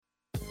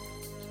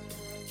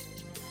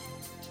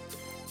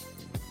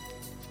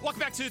Welcome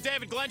back to the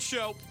David Glenn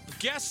Show.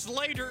 Guests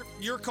later,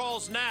 your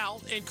calls now,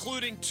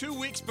 including 2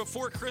 weeks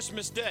before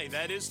Christmas Day.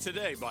 That is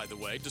today, by the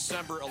way,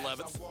 December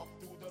 11th.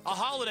 A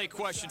holiday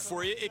question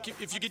for you.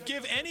 If you could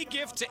give any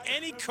gift to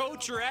any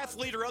coach or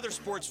athlete or other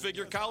sports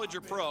figure, college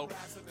or pro,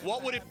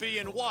 what would it be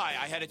and why?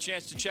 I had a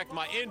chance to check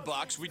my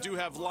inbox. We do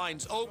have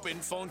lines open.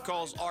 Phone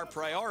calls are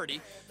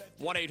priority.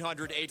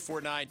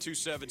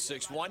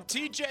 1-800-849-2761.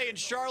 TJ in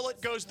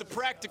Charlotte goes the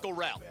practical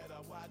route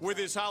with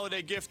his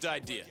holiday gift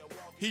idea.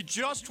 He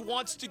just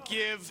wants to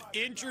give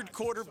injured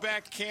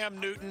quarterback Cam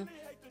Newton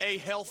a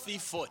healthy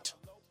foot.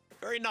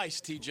 Very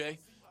nice, TJ.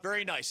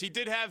 Very nice. He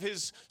did have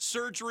his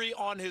surgery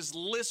on his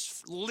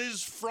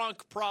Liz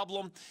Frank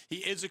problem. He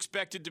is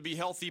expected to be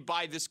healthy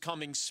by this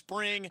coming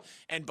spring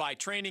and by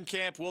training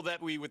camp. Will that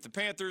be with the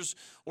Panthers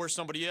or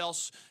somebody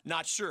else?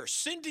 Not sure.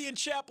 Cindy in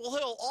Chapel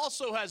Hill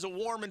also has a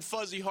warm and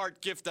fuzzy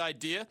heart gift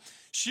idea.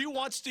 She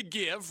wants to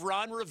give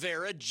Ron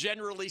Rivera,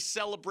 generally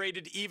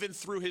celebrated even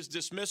through his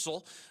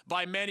dismissal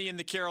by many in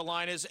the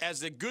Carolinas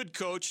as a good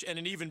coach and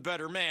an even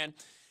better man.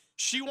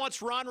 She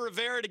wants Ron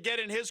Rivera to get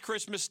in his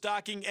Christmas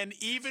stocking an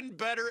even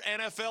better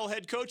NFL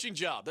head coaching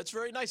job. That's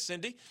very nice,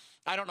 Cindy.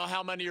 I don't know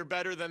how many are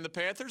better than the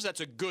Panthers. That's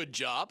a good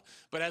job.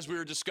 But as we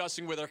were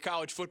discussing with our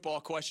college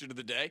football question of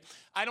the day,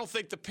 I don't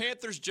think the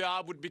Panthers'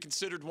 job would be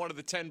considered one of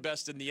the 10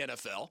 best in the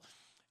NFL.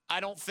 I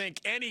don't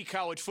think any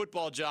college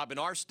football job in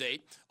our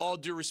state, all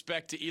due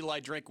respect to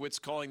Eli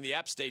Drinkwitz calling the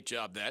App State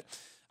job that,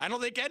 I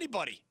don't think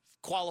anybody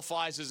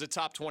qualifies as a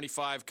top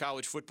 25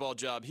 college football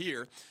job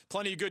here.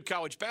 Plenty of good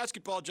college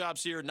basketball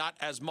jobs here, not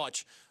as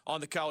much on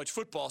the college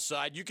football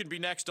side. You can be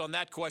next on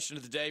that question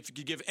of the day. If you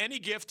could give any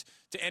gift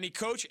to any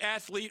coach,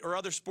 athlete, or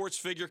other sports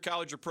figure,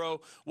 college or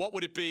pro, what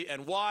would it be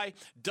and why?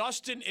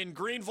 Dustin in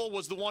Greenville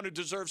was the one who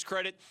deserves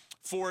credit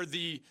for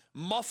the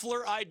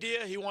muffler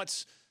idea. He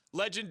wants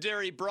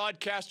legendary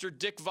broadcaster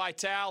Dick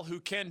Vitale,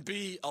 who can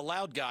be a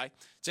loud guy,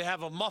 to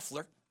have a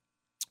muffler.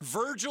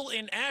 Virgil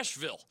in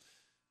Asheville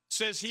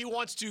says he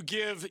wants to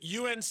give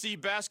UNC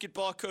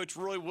basketball coach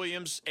Roy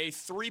Williams a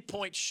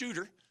three-point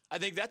shooter. I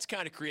think that's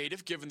kind of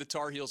creative, given the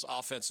Tar Heels'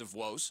 offensive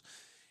woes.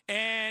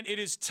 And it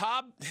is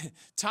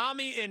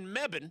Tommy in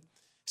Mebane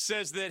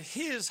says that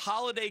his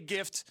holiday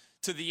gift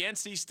to the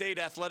NC State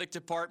Athletic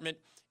Department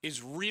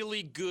is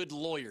really good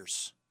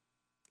lawyers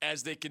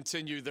as they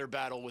continue their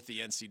battle with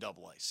the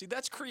NCAA. See,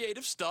 that's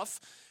creative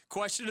stuff.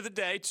 Question of the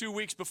day, 2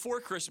 weeks before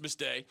Christmas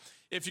Day.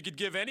 If you could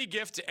give any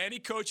gift to any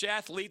coach,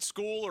 athlete,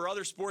 school, or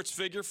other sports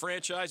figure,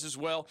 franchise as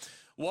well,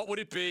 what would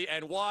it be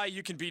and why?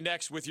 You can be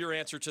next with your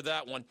answer to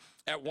that one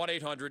at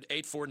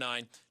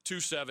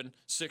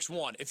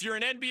 1-800-849-2761. If you're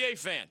an NBA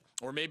fan,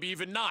 or maybe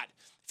even not,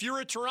 if you're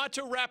a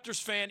Toronto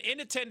Raptors fan in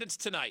attendance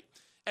tonight,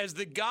 as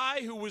the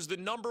guy who was the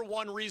number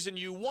one reason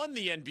you won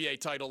the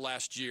NBA title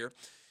last year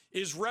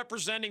is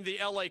representing the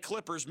LA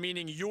Clippers,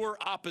 meaning your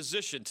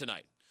opposition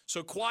tonight.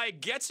 So Kawhi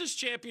gets his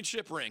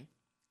championship ring,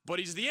 but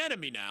he's the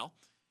enemy now,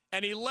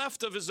 and he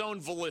left of his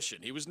own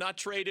volition. He was not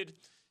traded.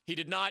 He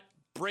did not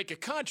break a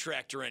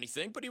contract or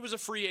anything, but he was a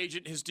free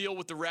agent. His deal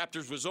with the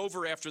Raptors was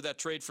over after that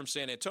trade from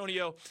San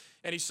Antonio,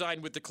 and he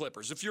signed with the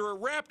Clippers. If you're a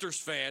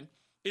Raptors fan,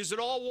 is it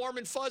all warm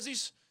and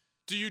fuzzies?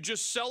 Do you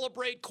just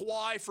celebrate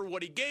Kawhi for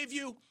what he gave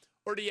you,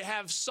 or do you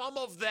have some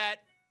of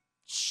that,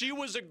 she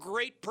was a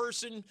great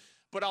person,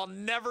 but I'll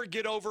never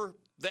get over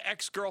the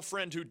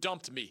ex-girlfriend who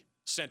dumped me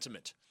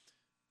sentiment?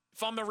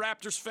 If I'm a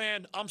Raptors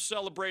fan, I'm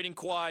celebrating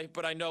Kawhi,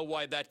 but I know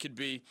why that could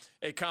be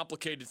a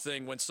complicated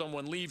thing when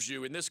someone leaves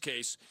you, in this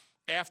case,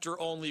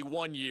 after only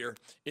 1 year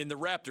in the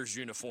Raptors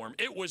uniform.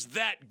 It was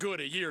that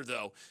good a year,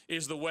 though,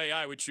 is the way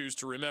I would choose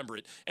to remember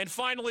it. And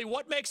finally,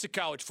 what makes a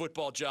college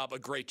football job a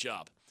great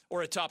job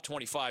or a top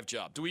 25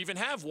 job? Do we even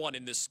have one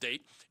in this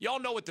state? Y'all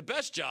know what the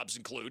best jobs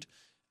include: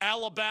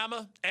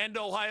 Alabama and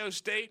Ohio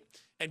State.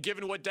 And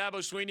given what Dabo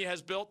Swinney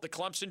has built, the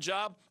Clemson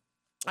job,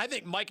 I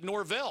think Mike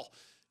Norvell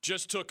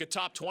just took a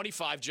top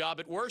 25 job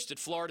at worst at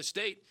Florida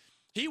State.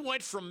 He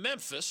went from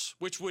Memphis,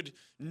 which would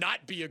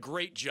not be a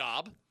great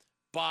job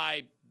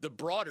by the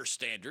broader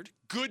standard.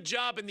 Good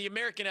job in the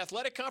American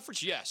Athletic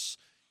Conference? Yes.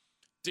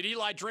 Did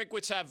Eli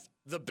Drinkwitz have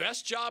the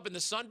best job in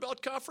the Sun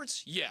Belt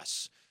Conference?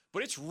 Yes.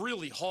 But it's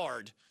really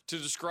hard to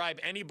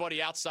describe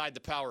anybody outside the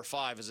Power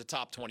Five as a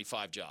top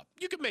 25 job.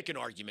 You could make an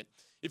argument.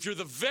 If you're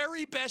the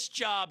very best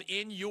job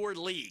in your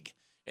league,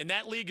 and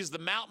that league is the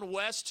Mountain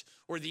West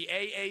or the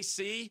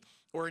AAC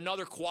or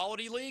another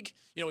quality league,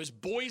 is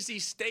Boise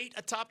State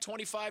a top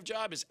 25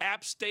 job? Is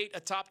App State a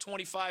top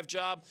 25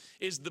 job?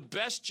 Is the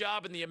best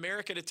job in the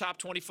American a top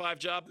 25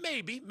 job?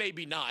 Maybe,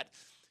 maybe not.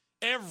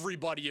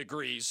 Everybody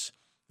agrees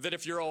that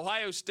if you're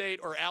Ohio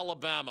State or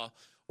Alabama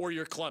or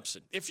you're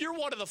Clemson, if you're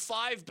one of the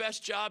 5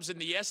 best jobs in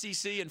the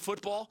SEC in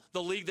football,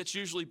 the league that's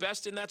usually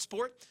best in that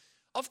sport,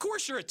 of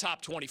course you're a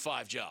top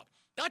 25 job.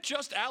 Not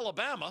just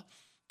Alabama.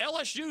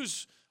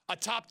 LSU's a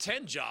top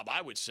 10 job,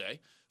 I would say.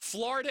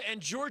 Florida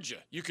and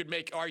Georgia, you could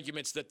make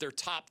arguments that they're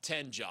top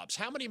 10 jobs.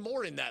 How many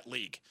more in that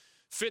league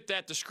fit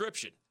that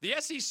description? The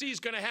SEC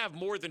is going to have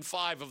more than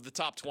 5 of the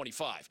top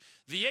 25.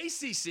 The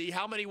ACC,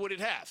 how many would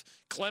it have?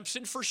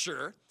 Clemson for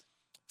sure.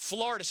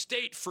 Florida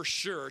State, for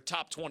sure,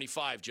 top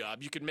 25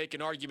 job. You could make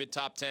an argument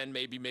top 10,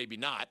 maybe, maybe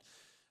not.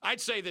 I'd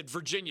say that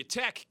Virginia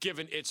Tech,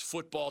 given its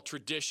football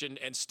tradition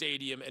and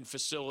stadium and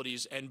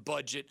facilities and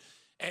budget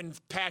and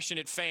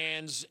passionate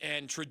fans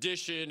and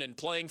tradition and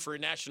playing for a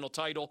national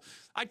title,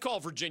 I'd call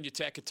Virginia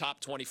Tech a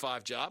top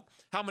 25 job.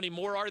 How many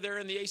more are there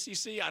in the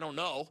ACC? I don't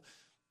know,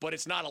 but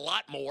it's not a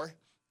lot more,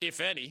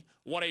 if any.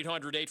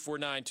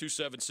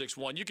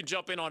 1-800-849-2761. You can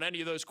jump in on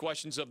any of those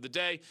questions of the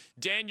day.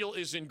 Daniel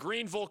is in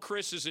Greenville.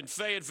 Chris is in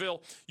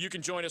Fayetteville. You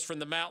can join us from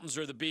the mountains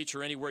or the beach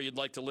or anywhere you'd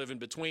like to live in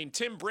between.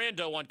 Tim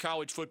Brando on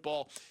college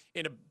football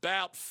in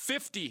about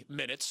 50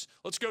 minutes.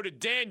 Let's go to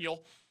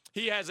Daniel.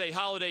 He has a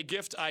holiday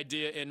gift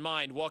idea in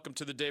mind. Welcome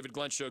to the David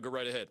Glenn Show. Go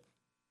right ahead.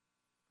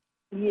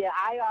 Yeah,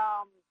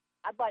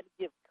 I'd like to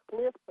give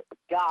Cliff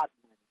Godwin,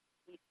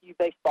 ECU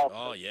baseball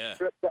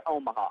trip to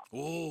Omaha.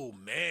 Oh,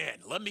 man.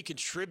 Let me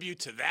contribute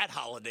to that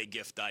holiday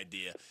gift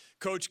idea.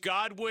 Coach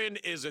Godwin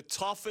is a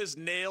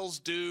tough-as-nails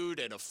dude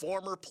and a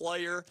former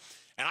player,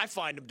 and I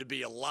find him to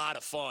be a lot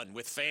of fun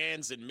with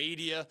fans and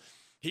media.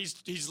 He's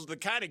the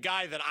kind of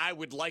guy that I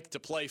would like to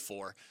play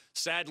for.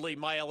 Sadly,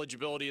 my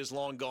eligibility is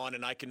long gone,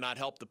 and I cannot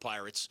help the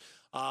Pirates.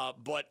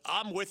 But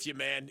I'm with you,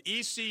 man.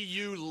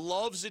 ECU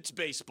loves its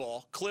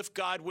baseball. Cliff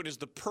Godwin is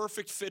the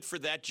perfect fit for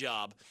that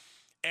job.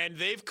 And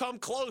they've come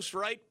close,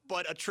 right?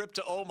 But a trip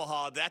to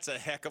Omaha, that's a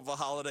heck of a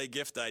holiday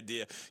gift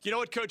idea. You know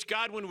what Coach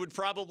Godwin would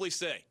probably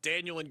say?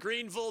 Daniel in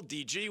Greenville,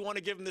 DG want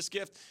to give him this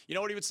gift. You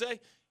know what he would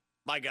say?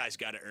 My guy's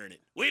got to earn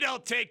it. We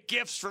don't take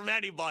gifts from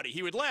anybody.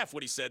 He would laugh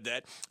when he said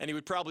that, and he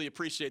would probably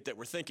appreciate that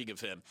we're thinking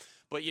of him.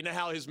 But you know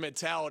how his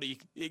mentality,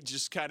 it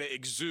just kind of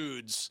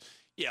exudes.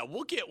 Yeah,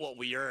 we'll get what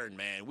we earn,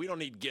 man. We don't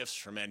need gifts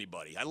from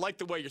anybody. I like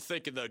the way you're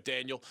thinking, though,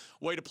 Daniel.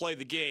 Way to play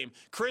the game.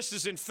 Chris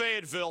is in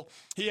Fayetteville.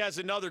 He has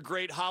another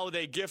great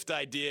holiday gift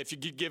idea. If you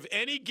could give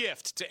any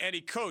gift to any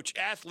coach,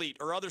 athlete,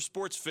 or other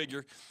sports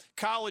figure,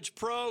 college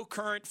pro,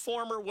 current,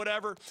 former,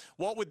 whatever,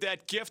 what would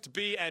that gift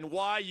be and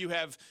why? You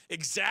have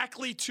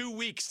exactly 2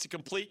 weeks to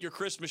complete your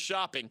Christmas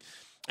shopping.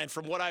 And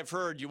from what I've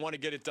heard, you want to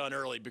get it done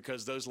early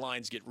because those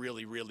lines get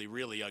really, really,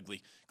 really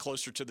ugly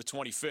closer to the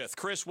 25th.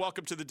 Chris,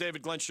 welcome to the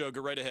David Glenn Show. Go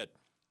right ahead.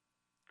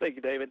 Thank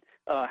you, David.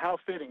 How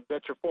fitting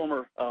that your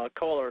former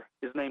caller,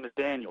 his name is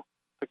Daniel,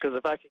 because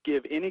if I could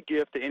give any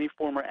gift to any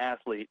former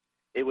athlete,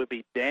 it would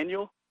be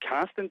Daniel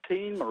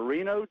Constantine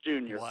Marino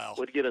Jr. Wow.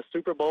 Would get a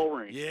Super Bowl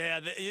ring. Yeah,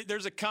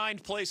 there's a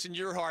kind place in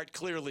your heart,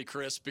 clearly,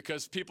 Chris,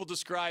 because people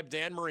describe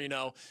Dan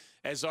Marino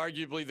as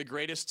arguably the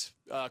greatest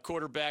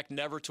quarterback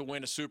never to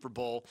win a Super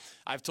Bowl.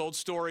 I've told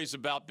stories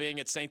about being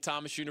at St.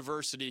 Thomas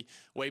University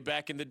way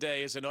back in the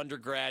day as an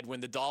undergrad when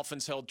the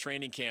Dolphins held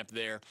training camp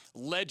there.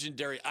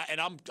 Legendary.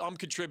 And I'm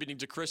contributing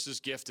to Chris's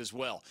gift as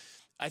well.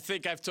 I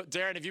think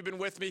Darren, have you been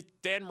with me?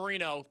 Dan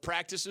Marino,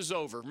 practice is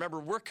over. Remember,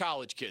 we're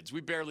college kids.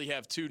 We barely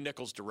have 2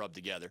 nickels to rub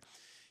together.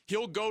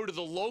 He'll go to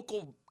the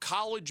local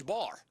college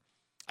bar.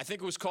 I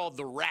think it was called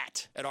the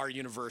Rat at our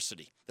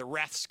university. The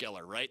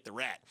Rathskeller, right? The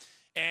Rat.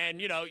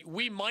 And, you know,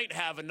 we might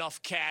have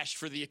enough cash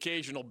for the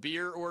occasional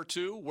beer or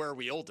two. Where are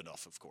we old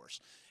enough, of course?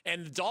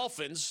 And the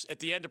Dolphins, at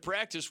the end of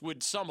practice,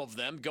 would, some of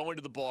them, go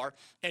into the bar.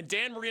 And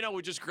Dan Marino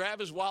would just grab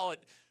his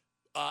wallet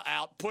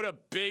out, put a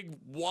big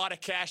wad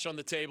of cash on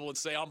the table and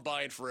say, I'm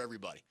buying for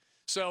everybody.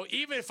 So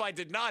even if I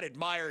did not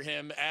admire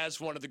him as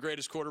one of the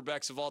greatest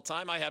quarterbacks of all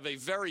time, I have a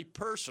very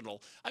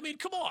personal, I mean,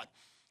 come on.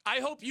 I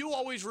hope you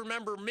always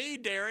remember me,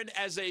 Darren,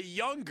 as a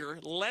younger,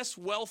 less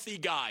wealthy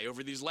guy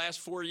over these last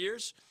 4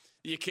 years.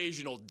 The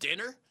occasional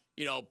dinner,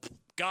 you know,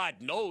 God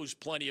knows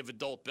plenty of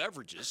adult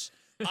beverages.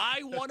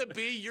 I want to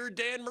be your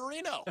Dan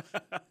Marino.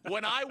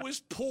 When I was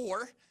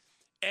poor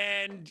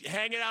and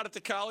hanging out at the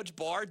college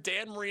bar,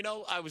 Dan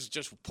Marino, I was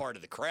just part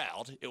of the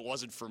crowd. It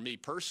wasn't for me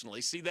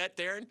personally. See that,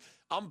 Darren?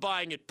 I'm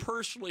buying it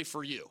personally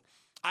for you.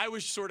 I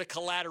was sort of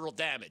collateral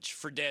damage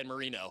for Dan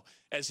Marino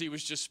as he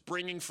was just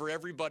springing for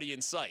everybody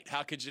in sight.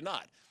 How could you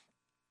not?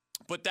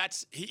 But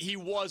he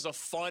was a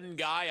fun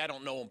guy. I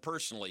don't know him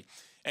personally,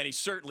 and he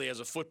certainly as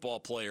a football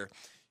player.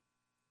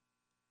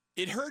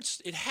 It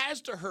hurts. It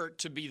has to hurt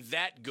to be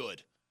that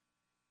good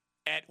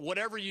at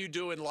whatever you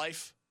do in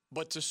life,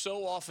 but to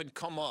so often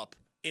come up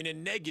in a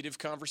negative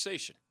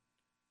conversation.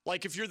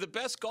 Like if you're the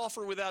best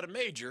golfer without a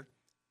major,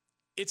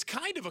 it's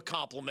kind of a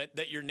compliment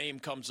that your name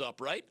comes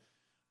up, right?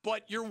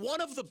 But you're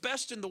one of the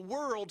best in the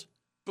world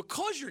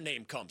because your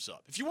name comes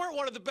up. If you weren't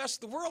one of the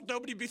best in the world,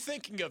 nobody would be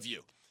thinking of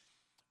you.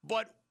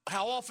 But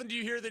how often do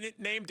you hear the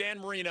name Dan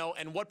Marino,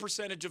 and what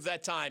percentage of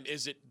that time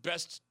is it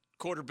best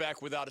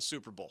quarterback without a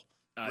Super Bowl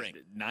ring?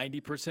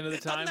 90% of the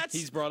time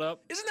he's brought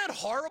up. Isn't that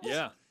horrible?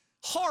 Yeah.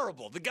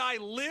 Horrible. The guy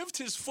lived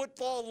his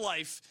football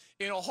life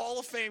in a Hall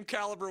of Fame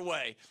caliber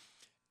way,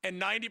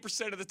 and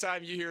 90% of the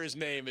time you hear his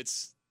name,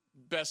 it's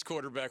best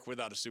quarterback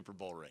without a Super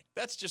Bowl ring.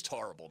 That's just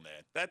horrible,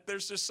 man.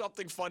 There's just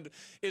something fun.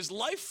 Is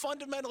life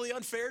fundamentally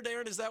unfair,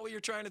 Darren? Is that what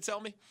you're trying to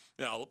tell me?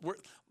 No,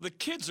 the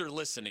kids are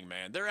listening,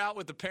 man. They're out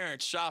with the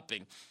parents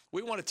shopping.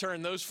 We want to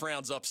turn those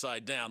frowns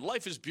upside down.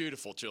 Life is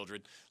beautiful,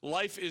 children.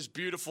 Life is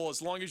beautiful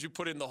as long as you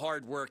put in the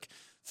hard work.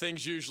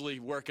 things usually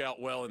work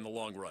out well in the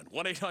long run.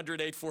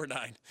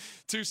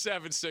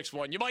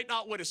 1-800-849-2761. You might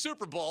not win a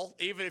Super Bowl,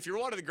 even if you're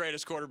one of the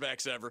greatest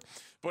quarterbacks ever,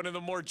 but in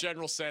the more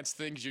general sense,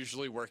 things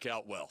usually work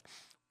out well.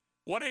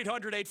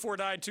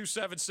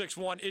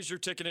 1-800-849-2761 is your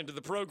ticket into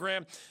the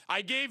program.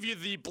 I gave you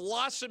the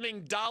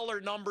blossoming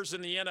dollar numbers in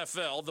the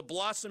NFL, the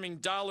blossoming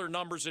dollar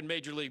numbers in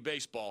Major League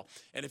Baseball.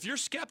 And if you're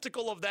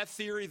skeptical of that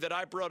theory that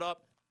I brought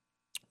up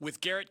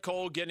with Garrett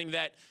Cole getting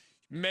that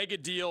mega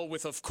deal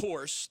with, of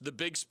course, the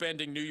big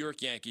spending New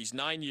York Yankees,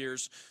 9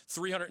 years,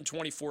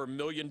 $324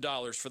 million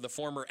for the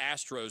former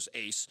Astros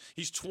ace.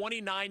 He's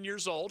 29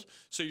 years old,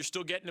 so you're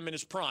still getting him in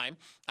his prime.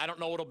 I don't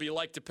know what it'll be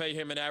like to pay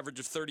him an average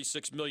of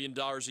 $36 million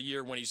a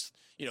year when he's,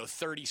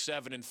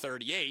 37 and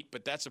 38,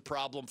 but that's a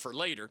problem for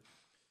later.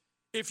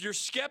 If you're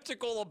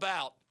skeptical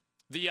about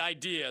the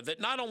idea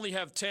that not only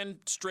have 10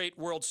 straight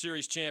World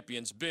Series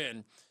champions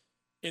been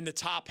in the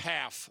top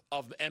half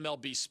of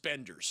MLB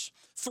spenders.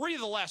 3 of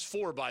the last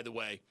 4, by the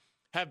way,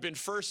 have been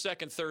first,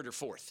 second, third, or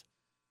fourth.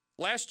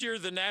 Last year,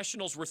 the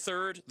Nationals were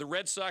third. The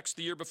Red Sox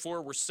the year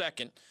before were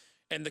second.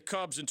 And the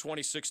Cubs in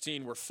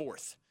 2016 were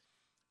fourth.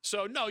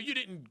 So, no, you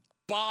didn't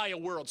buy a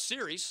World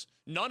Series.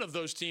 None of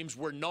those teams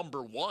were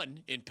number 1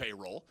 in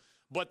payroll,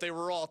 but they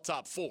were all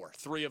top 4.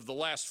 3 of the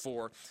last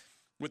 4,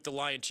 with the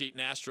Lion Cheat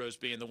and Astros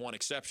being the one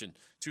exception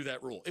to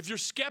that rule. If you're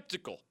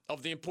skeptical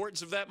of the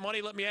importance of that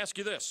money, let me ask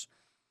you this.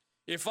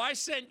 If I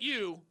sent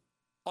you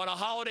on a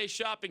holiday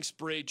shopping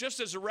spree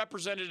just as a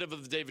representative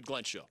of the David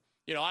Glenn Show,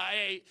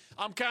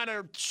 I'm kind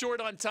of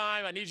short on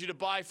time. I need you to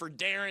buy for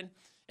Darren.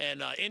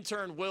 And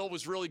intern Will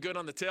was really good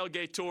on the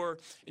tailgate tour.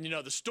 And,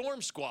 the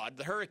Storm Squad,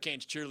 the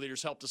Hurricanes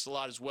cheerleaders, helped us a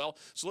lot as well.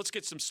 So let's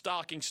get some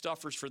stocking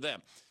stuffers for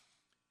them.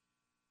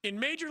 In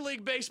Major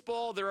League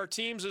Baseball, there are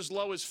teams as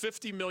low as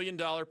 $50 million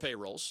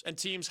payrolls and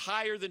teams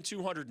higher than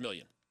 $200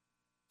 million.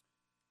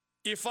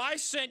 If I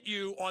sent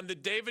you on the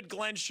David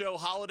Glenn Show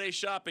holiday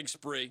shopping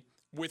spree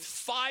with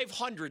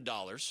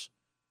 $500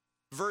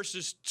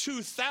 versus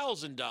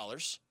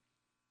 $2,000,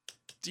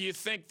 do you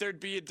think there'd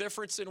be a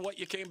difference in what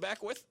you came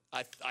back with?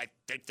 I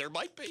think there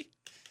might be.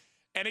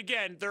 And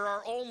again, there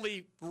are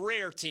only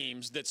rare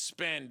teams that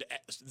spend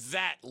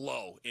that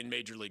low in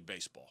Major League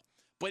Baseball.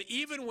 But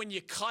even when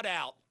you cut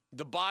out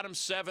the bottom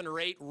 7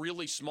 or 8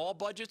 really small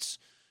budgets,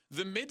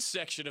 the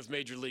midsection of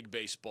Major League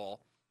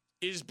Baseball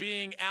is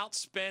being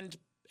outspent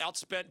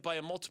by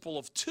a multiple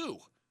of 2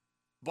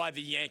 by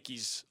the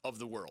Yankees of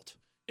the world.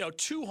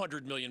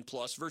 $200 million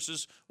plus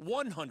versus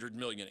 $100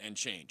 million and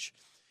change.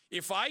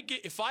 If I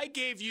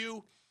gave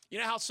you,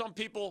 how some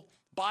people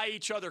buy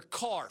each other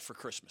car for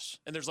Christmas,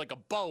 and there's like a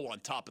bow on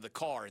top of the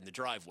car in the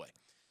driveway.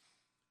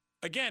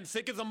 Again,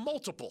 think of the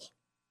multiple.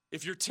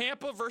 If you're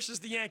Tampa versus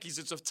the Yankees,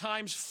 it's a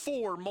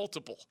 ×4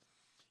 multiple.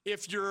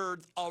 If you're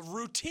a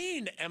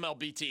routine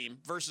MLB team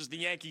versus the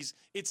Yankees,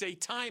 it's a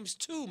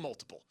 ×2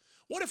 multiple.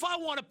 What if I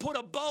want to put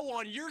a bow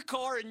on your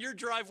car in your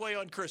driveway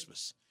on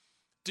Christmas?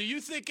 Do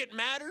you think it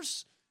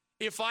matters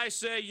if I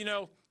say,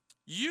 you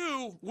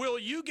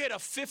get a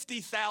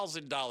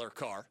 $50,000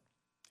 car?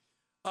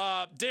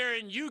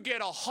 Darren, you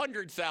get a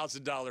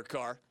 $100,000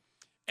 car.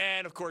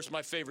 And, of course,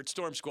 my favorite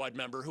Storm Squad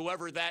member,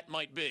 whoever that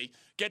might be,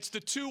 gets the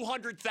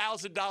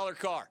 $200,000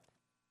 car.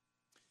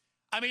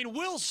 I mean,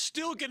 Will's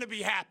still going to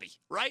be happy,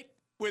 right?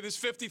 With his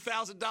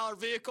 $50,000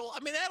 vehicle. I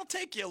mean, that'll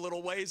take you a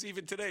little ways,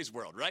 even today's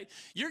world, right?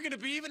 You're going to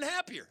be even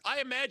happier. I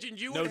imagine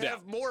you would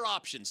have more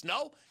options.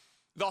 No?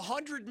 The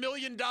 $100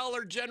 million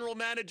general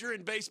manager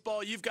in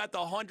baseball, you've got the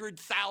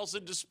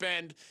 $100,000 to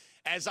spend,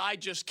 as I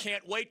just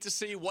can't wait to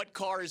see what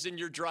car is in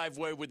your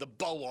driveway with a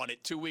bow on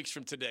it 2 weeks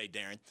from today,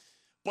 Darren.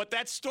 But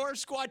that Storm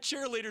Squad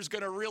cheerleader's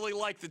going to really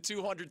like the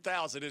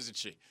 $200,000, isn't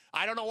she?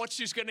 I don't know what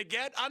she's going to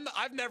get.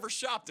 I've never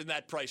shopped in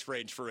that price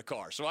range for a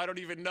car, so I don't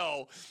even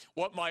know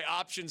what my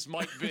options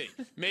might be.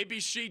 Maybe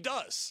she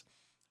does.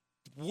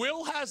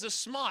 Will has a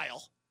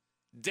smile.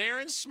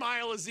 Darren's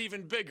smile is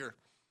even bigger.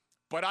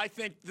 But I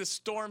think the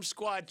Storm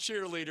Squad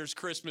cheerleaders'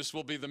 Christmas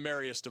will be the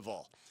merriest of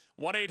all.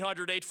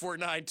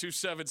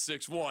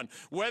 1-800-849-2761.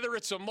 Whether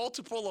it's a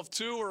multiple of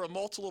 2 or a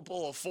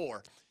multiple of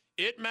 4,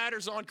 it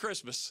matters on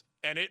Christmas.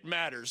 And it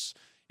matters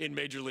in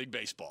Major League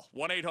Baseball.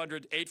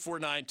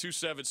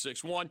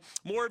 1-800-849-2761.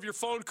 More of your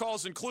phone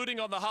calls, including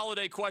on the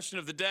holiday question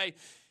of the day.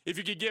 If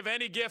you could give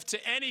any gift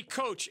to any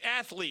coach,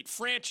 athlete,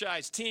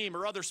 franchise, team,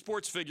 or other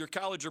sports figure,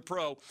 college or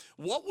pro,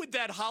 what would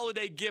that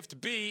holiday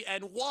gift be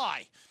and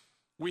why?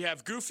 We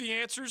have goofy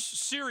answers,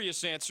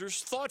 serious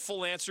answers,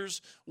 thoughtful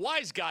answers,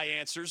 wise guy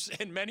answers,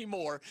 and many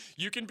more.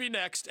 You can be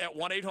next at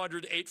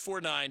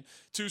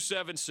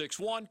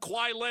 1-800-849-2761.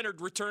 Kawhi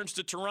Leonard returns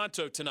to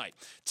Toronto tonight.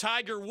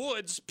 Tiger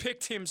Woods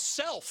picked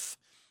himself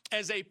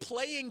as a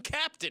playing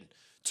captain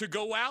to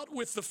go out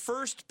with the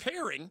first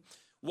pairing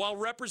while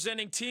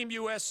representing Team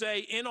USA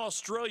in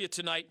Australia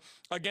tonight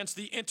against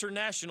the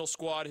international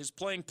squad. His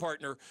playing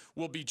partner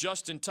will be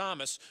Justin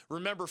Thomas.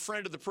 Remember,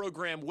 friend of the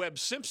program, Webb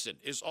Simpson,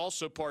 is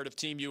also part of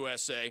Team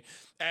USA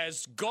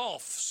as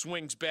golf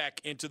swings back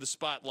into the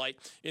spotlight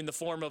in the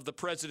form of the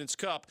President's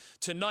Cup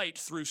tonight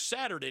through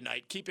Saturday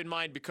night. Keep in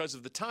mind, because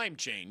of the time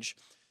change,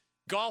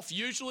 golf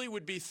usually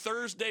would be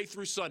Thursday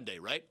through Sunday,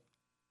 right?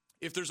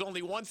 If there's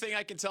only one thing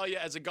I can tell you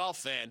as a golf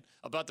fan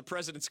about the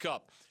President's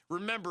Cup,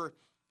 remember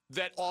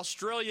that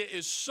Australia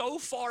is so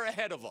far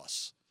ahead of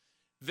us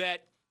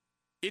that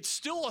it's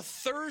still a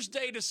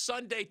Thursday to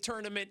Sunday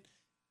tournament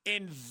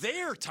in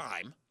their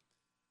time,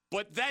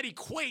 but that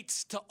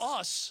equates to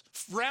us.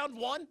 Round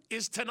one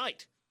is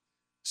tonight.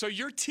 So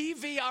your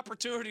TV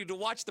opportunity to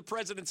watch the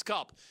President's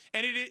Cup,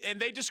 and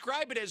they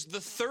describe it as the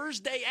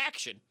Thursday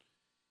action,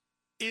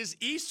 is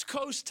East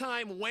Coast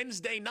time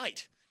Wednesday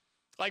night.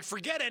 Like,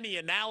 forget any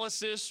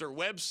analysis or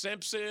Webb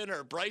Simpson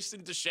or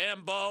Bryson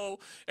DeChambeau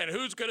and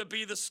who's going to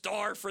be the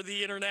star for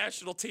the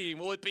international team.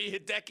 Will it be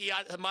Hideki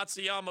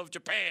Matsuyama of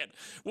Japan?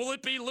 Will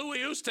it be Louis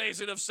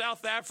Oosthuizen of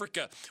South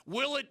Africa?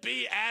 Will it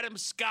be Adam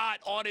Scott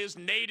on his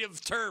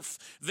native turf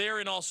there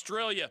in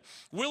Australia?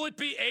 Will it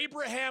be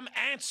Abraham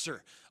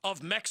Ancer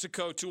of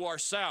Mexico to our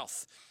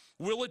south?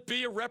 Will it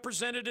be a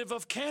representative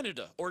of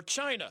Canada or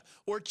China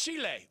or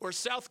Chile or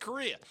South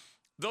Korea?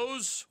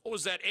 Those,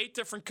 8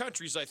 different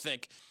countries, I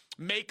think,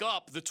 make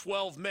up the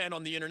 12 men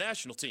on the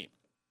international team.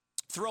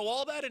 Throw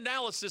all that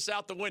analysis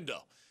out the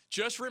window.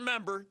 Just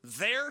remember,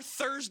 their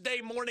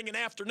Thursday morning and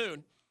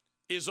afternoon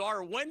is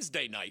our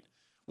Wednesday night,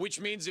 which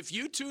means if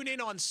you tune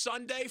in on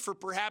Sunday for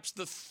perhaps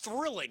the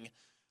thrilling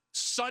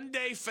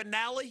Sunday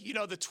finale,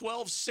 the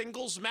 12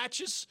 singles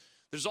matches,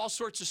 there's all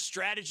sorts of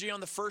strategy on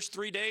the first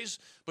 3 days,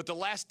 but the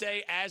last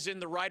day, as in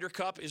the Ryder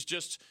Cup, is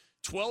just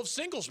 12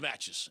 singles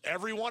matches.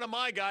 Every one of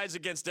my guys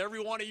against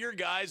every one of your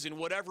guys in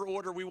whatever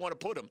order we want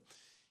to put them.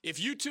 If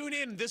you tune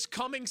in this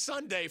coming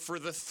Sunday for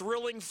the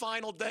thrilling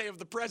final day of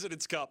the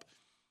President's Cup,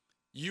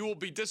 you will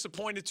be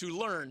disappointed to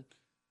learn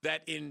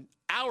that in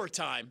our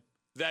time,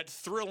 that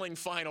thrilling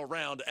final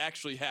round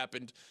actually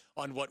happened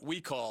on what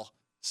we call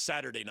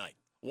Saturday night.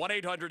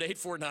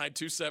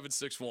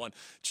 1-800-849-2761.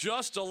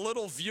 Just a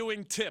little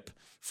viewing tip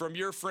from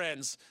your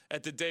friends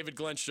at the David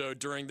Glenn Show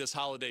during this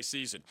holiday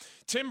season.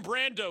 Tim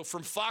Brando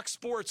from Fox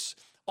Sports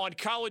on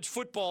college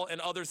football and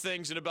other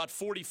things in about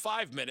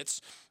 45 minutes.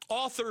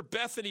 Author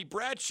Bethany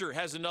Bradsher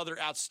has another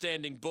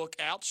outstanding book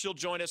out. She'll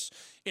join us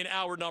in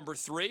hour number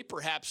 3,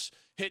 perhaps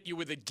hit you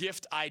with a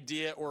gift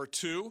idea or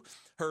two.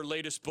 Her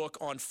latest book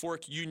on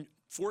Fork Union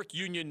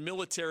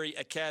Military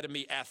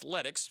Academy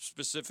athletics,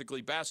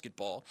 specifically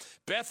basketball.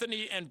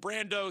 Bethany and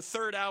Brando,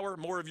 third hour.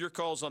 More of your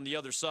calls on the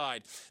other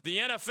side. The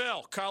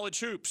NFL, college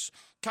hoops,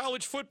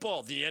 college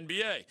football, the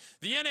NBA,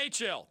 the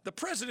NHL, the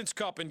President's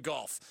Cup in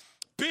golf.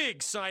 Big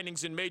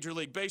signings in Major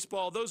League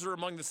Baseball. Those are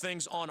among the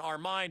things on our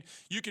mind.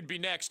 You could be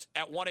next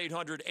at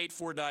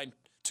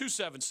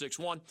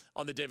 1-800-849-2761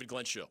 on The David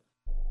Glenn Show.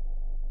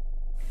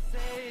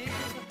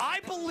 I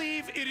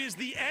believe it is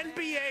the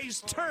NBA's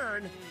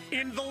turn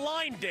in the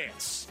line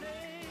dance.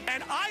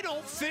 And I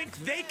don't think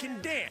they can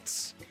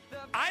dance.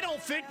 I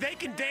don't think they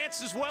can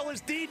dance as well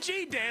as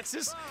DG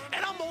dances,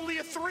 and I'm only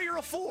a 3 or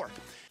a 4.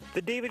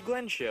 The David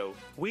Glenn Show,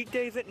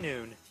 weekdays at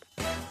noon.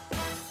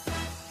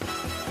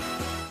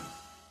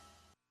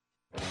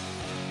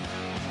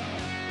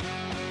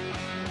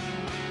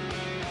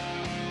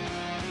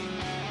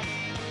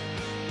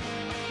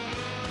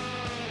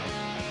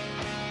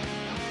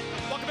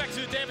 To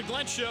the David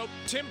Glenn Show.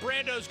 Tim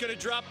Brando is going to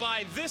drop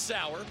by this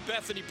hour.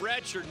 Bethany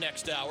Bradsher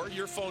next hour.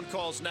 Your phone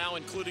calls now,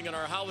 including on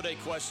our holiday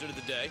question of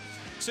the day.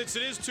 Since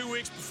it is 2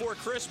 weeks before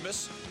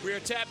Christmas, we are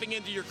tapping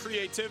into your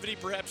creativity,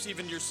 perhaps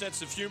even your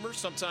sense of humor,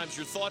 sometimes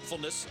your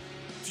thoughtfulness.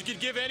 If you could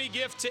give any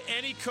gift to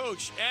any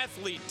coach,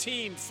 athlete,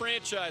 team,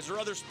 franchise, or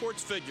other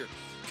sports figure,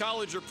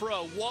 college or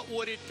pro, what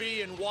would it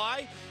be and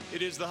why?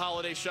 It is the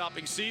holiday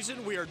shopping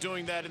season. We are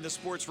doing that in the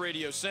sports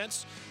radio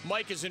sense.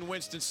 Mike is in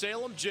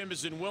Winston-Salem. Jim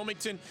is in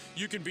Wilmington.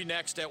 You can be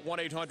next at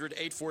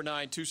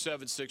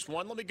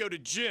 1-800-849-2761. Let me go to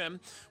Jim.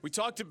 We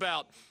talked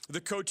about the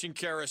coaching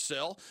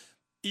carousel.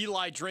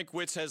 Eli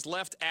Drinkwitz has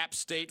left App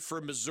State for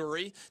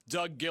Missouri.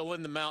 Doug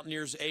Gillen, the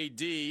Mountaineers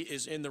AD,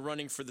 is in the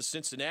running for the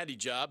Cincinnati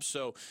job.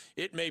 So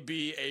it may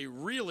be a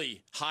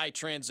really high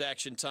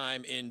transaction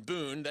time in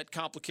Boone. That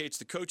complicates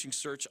the coaching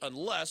search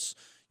unless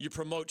you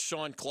promote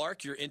Sean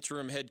Clark, your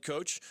interim head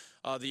coach,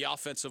 the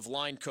offensive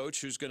line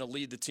coach who's going to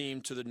lead the team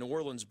to the New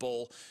Orleans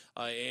Bowl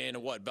in,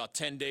 about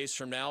 10 days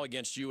from now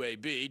against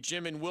UAB.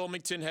 Jim in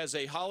Wilmington has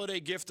a holiday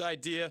gift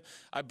idea,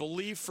 I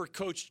believe, for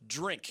Coach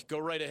Drink. Go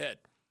right ahead.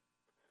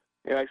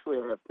 Yeah, actually,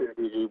 I have two,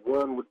 DG.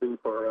 One would be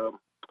for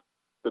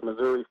the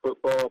Missouri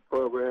football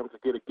program to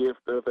get a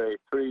gift of a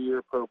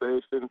 3-year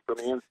probation from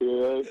the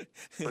NCAA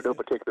for no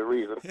particular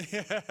reason.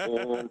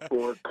 And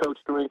for Coach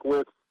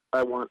Drinkwitz,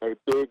 I want a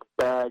big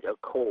bag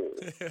of coal.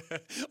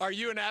 Are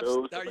you an App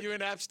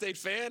State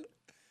fan?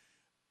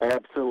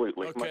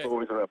 Absolutely. Okay. My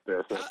boys are up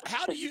there. So.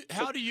 How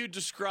do you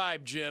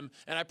describe, Jim,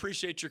 and I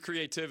appreciate your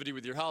creativity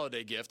with your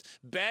holiday gift,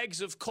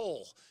 bags of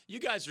coal? You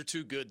guys are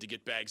too good to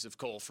get bags of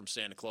coal from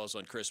Santa Claus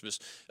on Christmas.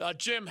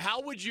 Jim,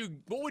 what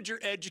would your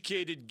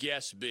educated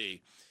guess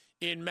be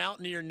in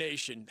Mountaineer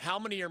Nation? How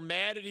many are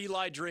mad at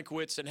Eli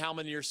Drinkwitz, and how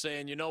many are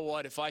saying, you know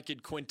what, if I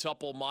could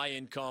quintuple my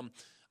income,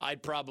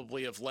 I'd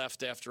probably have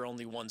left after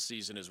only one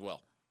season as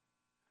well?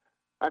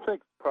 I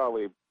think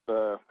probably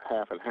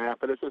half and half.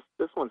 But it's just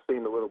this one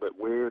seemed a little bit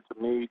weird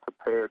to me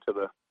compared to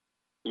the,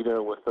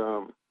 with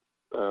the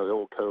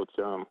old coach.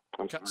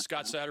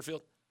 Scott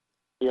Satterfield.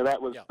 Yeah,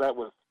 that was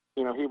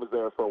he was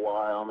there for a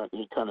while, and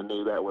he kind of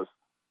knew that was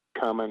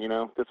coming.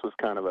 This was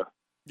kind of a.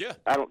 Yeah.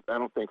 I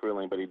don't think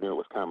really anybody knew it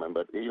was coming,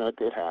 but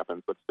it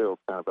happens. But still,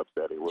 it's kind of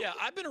upsetting. Yeah,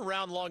 I've been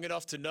around long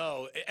enough to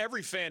know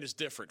every fan is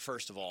different.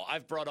 First of all,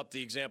 I've brought up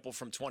the example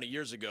from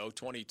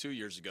 22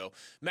 years ago.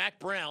 Mac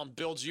Brown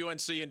builds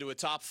UNC into a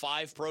top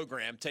 5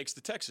 program, takes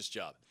the Texas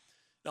job.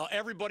 Now,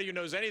 everybody who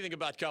knows anything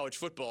about college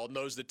football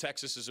knows that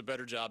Texas is a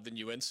better job than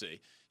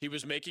UNC. He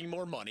was making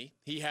more money.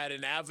 He had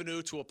an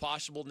avenue to a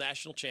possible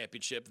national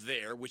championship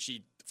there, which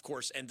he, of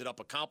course, ended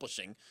up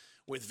accomplishing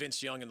with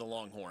Vince Young and the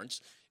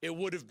Longhorns. It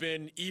would have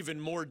been even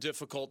more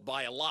difficult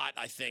by a lot,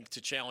 I think,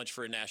 to challenge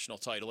for a national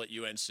title at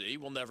UNC.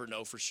 We'll never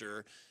know for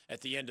sure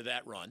at the end of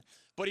that run.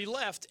 But he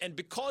left, and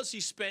because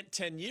he spent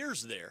 10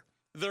 years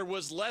there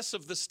was less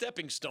of the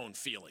stepping stone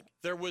feeling.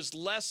 There was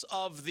less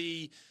of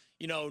the,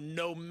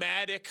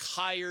 nomadic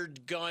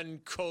hired gun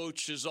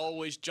coach is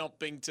always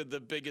jumping to the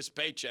biggest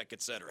paycheck,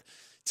 et cetera.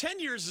 10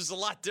 years is a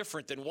lot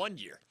different than 1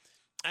 year.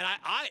 And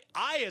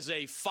I as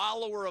a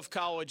follower of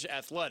college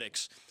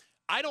athletics,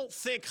 I don't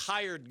think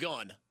hired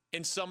gun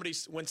when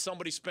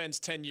somebody spends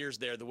 10 years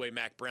there the way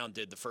Mac Brown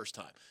did the first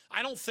time.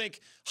 I don't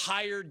think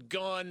hired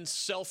gun,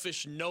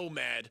 selfish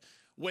nomad.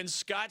 When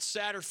Scott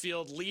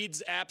Satterfield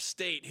leads App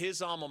State,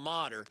 his alma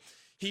mater,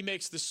 he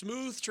makes the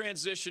smooth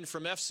transition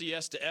from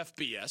FCS to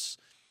FBS.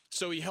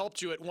 So he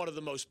helped you at one of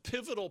the most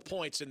pivotal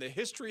points in the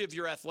history of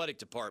your athletic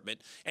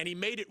department, and he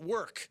made it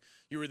work.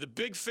 You were the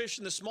big fish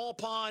in the small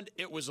pond.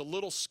 It was a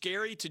little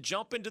scary to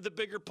jump into the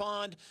bigger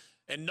pond,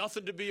 and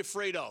nothing to be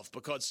afraid of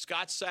because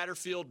Scott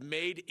Satterfield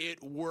made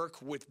it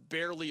work with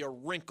barely a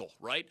wrinkle,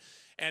 right?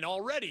 And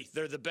already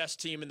they're the best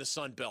team in the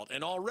Sun Belt,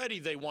 and already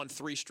they won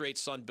 3 straight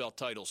Sun Belt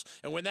titles.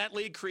 And when that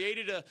league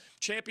created a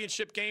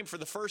championship game for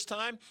the first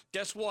time,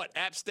 guess what?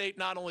 App State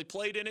not only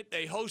played in it,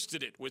 they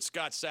hosted it with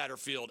Scott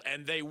Satterfield,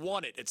 and they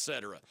won it,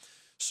 etc.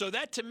 So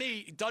that, to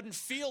me, doesn't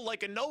feel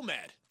like a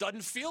nomad,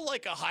 doesn't feel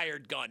like a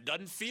hired gun,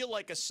 doesn't feel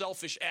like a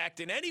selfish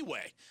act in any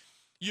way.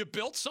 You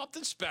built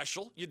something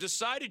special. You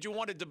decided you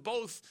wanted to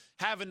both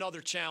have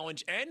another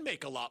challenge and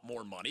make a lot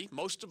more money.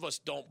 Most of us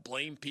don't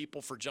blame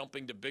people for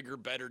jumping to bigger,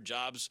 better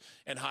jobs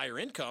and higher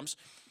incomes.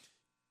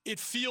 It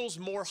feels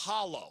more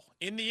hollow.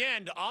 In the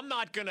end, I'm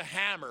not going to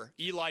hammer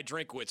Eli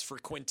Drinkwitz for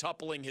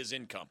quintupling his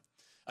income.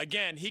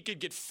 Again, he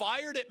could get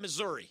fired at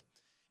Missouri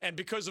and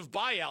because of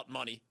buyout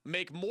money,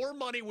 make more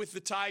money with the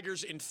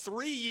Tigers in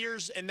 3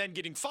 years and then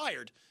getting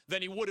fired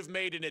than he would have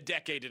made in a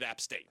decade at App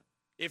State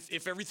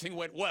if everything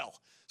went well.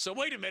 So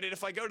wait a minute,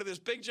 if I go to this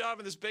big job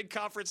in this big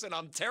conference and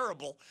I'm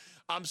terrible,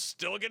 I'm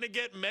still going to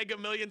get mega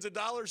millions of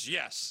dollars?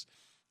 Yes.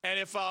 And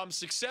if I'm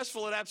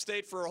successful at App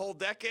State for a whole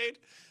decade,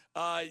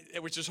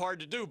 which is hard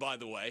to do, by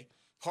the way,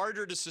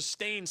 harder to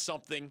sustain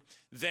something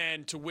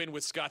than to win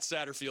with Scott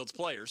Satterfield's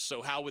players.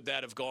 So how would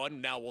that have gone?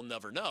 Now we'll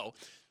never know.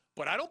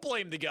 But I don't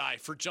blame the guy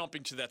for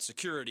jumping to that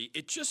security.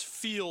 It just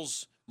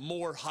feels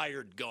more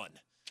hired gun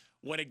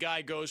when a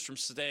guy goes from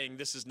saying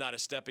this is not a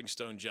stepping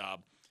stone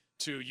job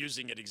to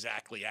using it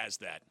exactly as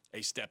that,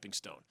 a stepping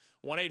stone.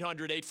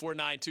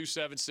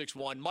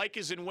 1-800-849-2761. Mike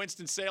is in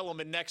Winston-Salem,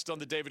 and next on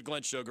the David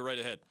Glenn Show. Go right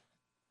ahead.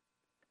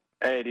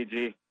 Hey,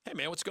 DG. Hey,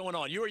 man, what's going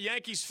on? You a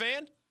Yankees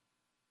fan?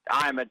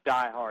 I'm a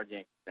diehard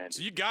Yankees fan.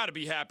 So you got to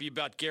be happy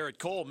about Garrett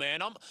Cole,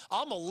 man. I'm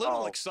a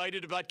little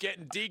excited about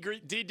getting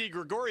Didi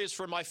Gregorius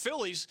for my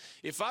Phillies.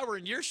 If I were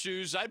in your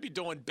shoes, I'd be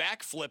doing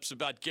backflips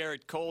about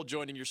Garrett Cole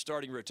joining your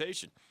starting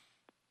rotation.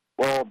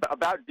 Well,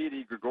 about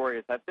Didi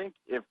Gregorius, I think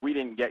if we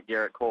didn't get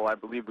Garrett Cole, I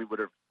believe we would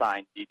have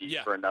signed Didi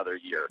for another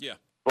year. Yeah.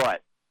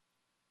 But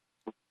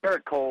with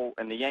Garrett Cole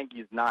and the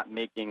Yankees not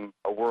making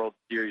a World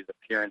Series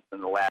appearance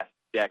in the last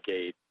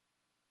decade,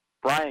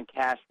 Brian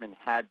Cashman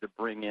had to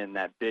bring in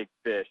that big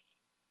fish,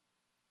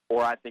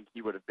 or I think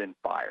he would have been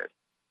fired.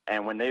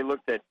 And when they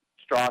looked at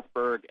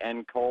Strasburg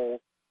and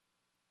Cole,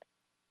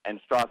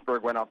 and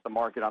Strasburg went off the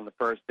market on the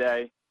first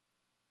day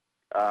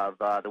of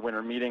the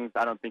winter meetings,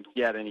 I don't think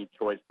he had any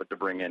choice but to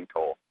bring in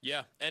Cole.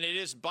 Yeah, and it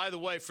is, by the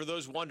way, for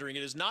those wondering,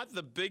 it is not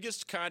the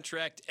biggest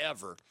contract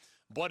ever,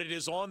 but it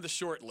is on the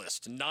short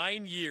list.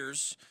 9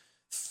 years,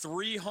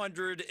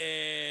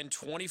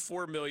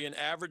 $324 million,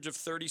 average of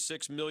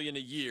 $36 million a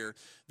year.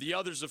 The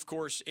others, of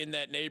course, in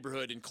that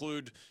neighborhood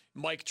include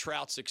Mike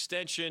Trout's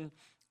extension.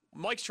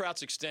 Mike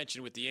Trout's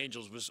extension with the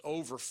Angels was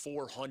over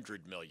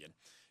 $400 million.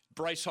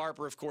 Bryce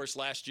Harper, of course,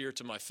 last year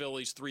to my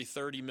Phillies,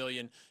 $330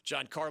 million.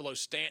 Giancarlo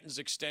Stanton's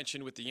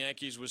extension with the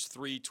Yankees was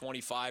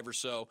 $325 or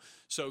so.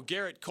 So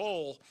Garrett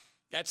Cole,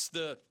 that's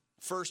the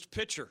first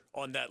pitcher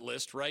on that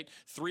list, right?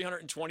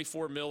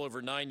 $324 million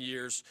over 9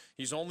 years.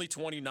 He's only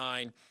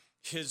 29.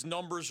 His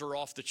numbers are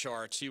off the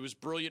charts. He was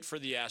brilliant for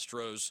the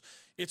Astros.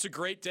 It's a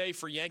great day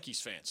for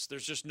Yankees fans.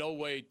 There's just no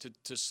way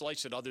to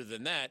slice it other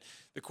than that.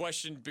 The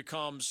question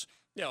becomes,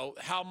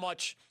 how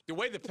much the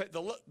way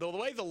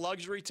the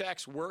luxury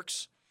tax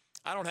works.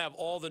 I don't have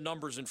all the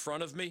numbers in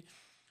front of me,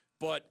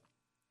 but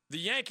The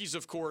Yankees,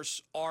 of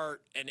course, are,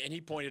 and he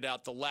pointed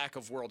out the lack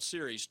of World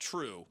Series,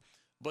 true,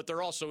 but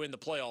they're also in the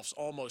playoffs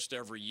almost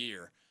every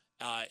year.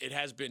 It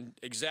has been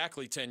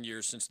exactly 10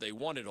 years since they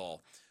won it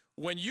all.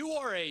 When you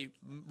are a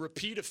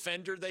repeat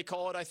offender, they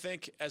call it, I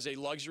think, as a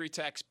luxury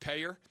tax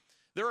payer,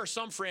 there are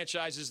some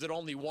franchises that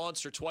only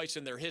once or twice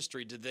in their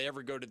history did they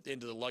ever go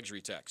into the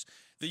luxury tax.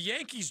 The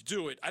Yankees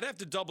do it. I'd have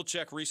to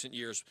double-check recent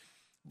years,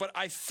 but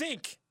I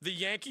think the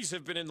Yankees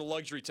have been in the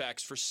luxury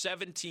tax for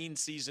 17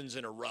 seasons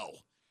in a row.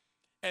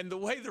 And the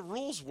way the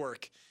rules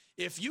work,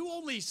 if you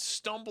only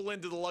stumble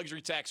into the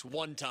luxury tax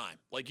one time,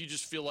 like you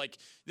just feel like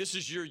this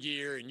is your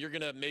year and you're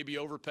going to maybe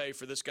overpay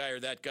for this guy or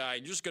that guy,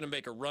 and you're just going to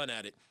make a run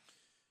at it,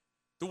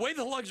 the way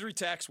the luxury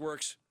tax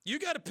works, you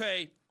got to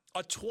pay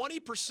a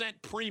 20%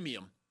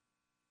 premium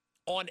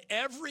on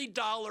every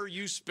dollar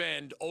you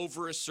spend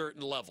over a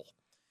certain level,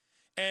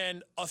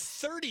 and a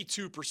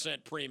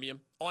 32% premium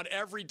on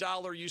every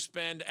dollar you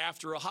spend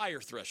after a higher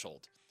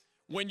threshold.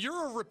 When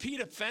you're a repeat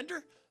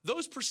offender,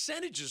 those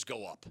percentages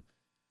go up.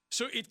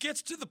 So it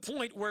gets to the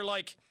point where,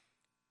 like,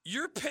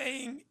 you're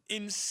paying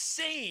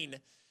insane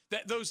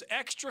that those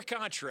extra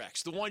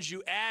contracts, the ones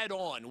you add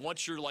on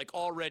once you're, like,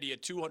 already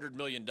at $200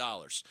 million,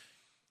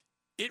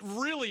 it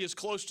really is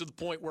close to the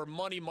point where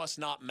money must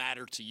not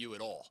matter to you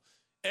at all.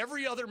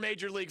 Every other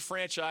major league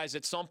franchise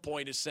at some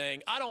point is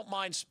saying, I don't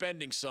mind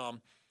spending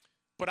some,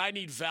 but I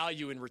need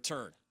value in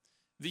return.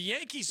 The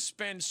Yankees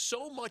spend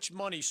so much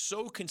money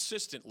so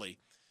consistently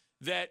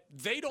that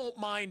they don't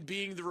mind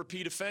being the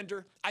repeat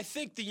offender. I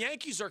think the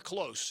Yankees are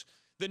close.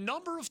 The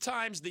number of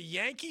times the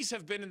Yankees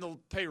have been in the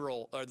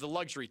payroll, or the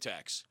luxury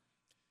tax,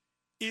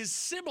 is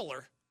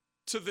similar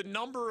to the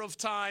number of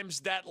times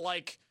that,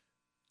 like,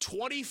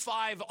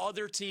 25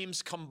 other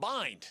teams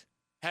combined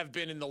have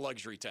been in the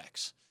luxury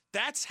tax.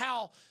 That's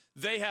how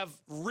they have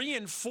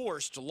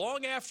reinforced,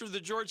 long after the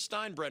George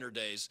Steinbrenner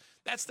days,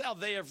 that's how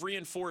they have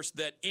reinforced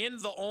that in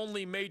the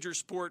only major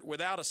sport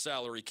without a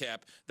salary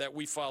cap that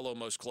we follow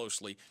most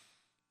closely,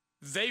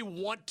 they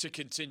want to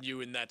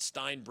continue in that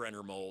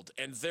Steinbrenner mold,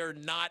 and they're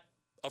not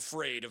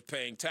afraid of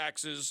paying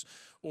taxes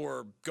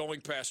or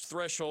going past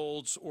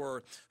thresholds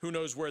or who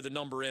knows where the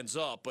number ends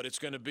up. But it's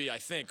going to be, I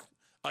think,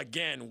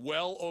 again,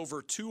 well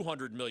over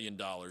 $200 million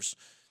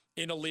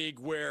in a league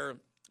where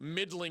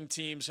middling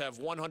teams have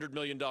 $100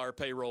 million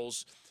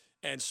payrolls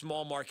and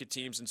small market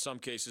teams in some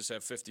cases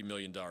have $50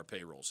 million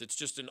payrolls. It's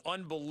just an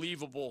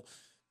unbelievable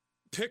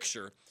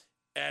picture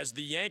as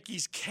the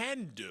Yankees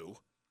can do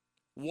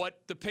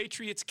what the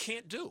Patriots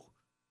can't do.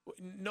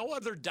 No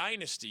other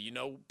dynasty,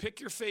 pick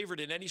your favorite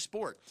in any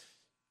sport.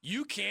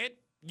 You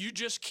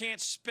just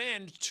can't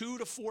spend 2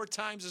 to 4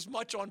 times as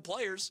much on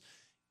players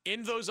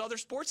in those other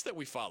sports that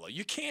we follow.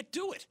 You can't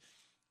do it.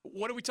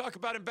 What do we talk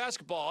about in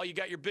basketball? You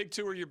got your big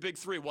 2 or your big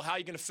 3. Well, how are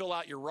you going to fill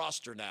out your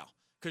roster now?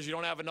 Because you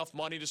don't have enough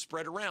money to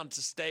spread around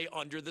to stay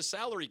under the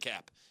salary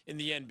cap in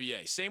the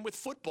NBA. Same with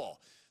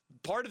football.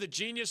 Part of the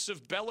genius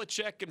of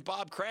Belichick and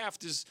Bob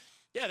Kraft is,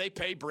 they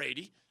pay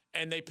Brady,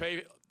 and they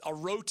pay a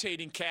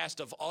rotating cast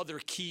of other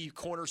key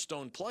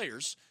cornerstone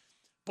players,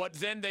 but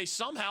then they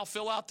somehow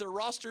fill out their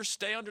roster,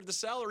 stay under the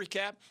salary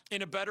cap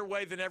in a better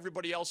way than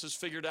everybody else has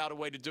figured out a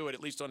way to do it,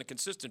 at least on a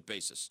consistent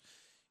basis.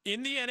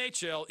 In the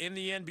NHL, in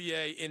the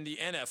NBA, in the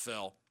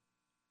NFL,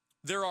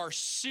 there are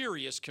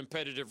serious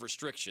competitive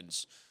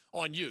restrictions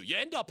on you. You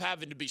end up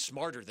having to be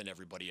smarter than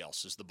everybody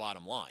else is the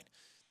bottom line.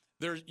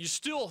 You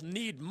still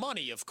need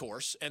money, of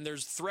course, and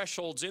there's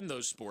thresholds in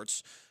those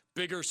sports,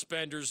 bigger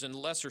spenders and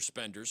lesser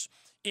spenders.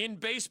 In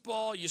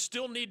baseball, you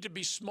still need to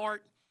be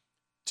smart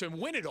to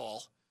win it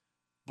all.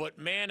 But,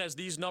 man, as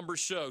these numbers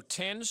show,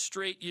 10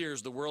 straight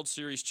years the World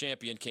Series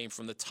champion came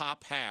from the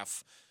top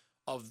half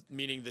of,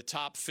 meaning the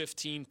top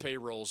 15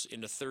 payrolls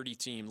in a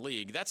 30-team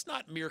league. That's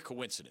not mere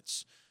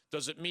coincidence.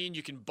 Does it mean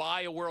you can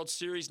buy a World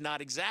Series?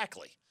 Not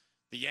exactly.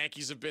 The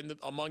Yankees have been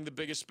among the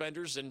biggest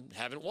spenders and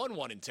haven't won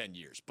one in 10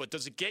 years. But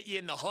does it get you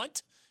in the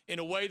hunt in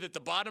a way that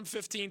the bottom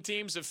 15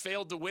 teams have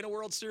failed to win a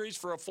World Series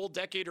for a full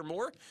decade or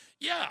more?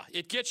 Yeah,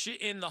 it gets you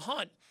in the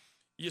hunt.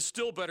 You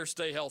still better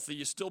stay healthy.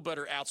 You still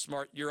better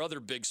outsmart your other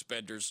big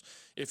spenders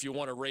if you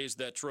want to raise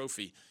that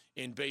trophy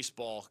in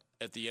baseball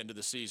at the end of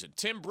the season.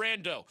 Tim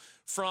Brando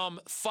from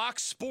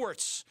Fox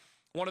Sports,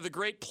 one of the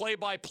great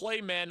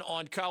play-by-play men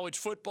on college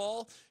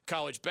football,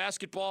 college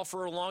basketball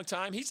for a long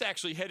time. He's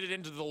actually headed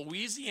into the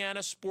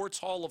Louisiana Sports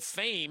Hall of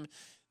Fame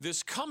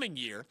this coming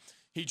year.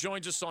 He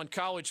joins us on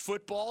college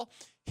football,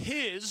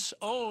 his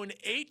own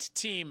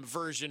 8-team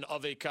version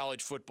of a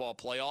college football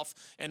playoff,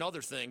 and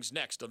other things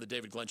next on The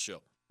David Glenn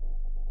Show.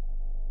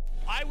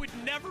 I would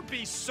never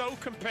be so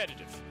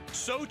competitive,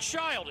 so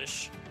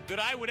childish, that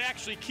I would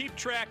actually keep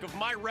track of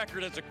my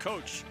record as a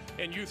coach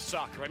in youth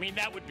soccer. I mean,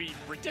 that would be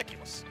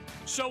ridiculous.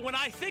 So when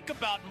I think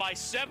about my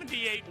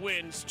 78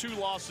 wins, 2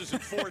 losses,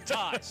 and 4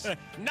 ties,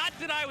 not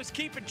that I was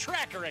keeping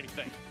track or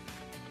anything.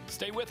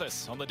 Stay with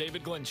us on The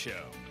David Glenn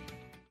Show.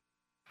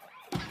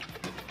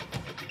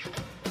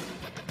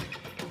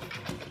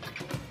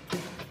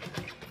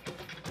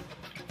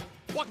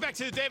 Welcome back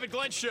to The David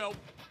Glenn Show.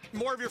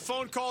 more of your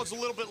phone calls a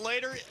little bit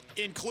later,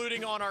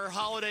 including on our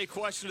holiday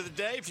question of the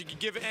day. If you could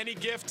give any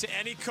gift to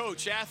any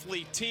coach,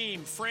 athlete,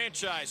 team,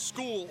 franchise,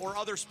 school, or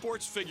other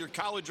sports figure,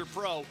 college or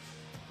pro,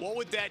 what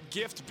would that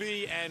gift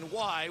be and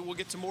why? We'll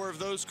get to more of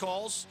those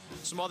calls.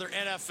 Some other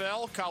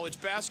NFL, college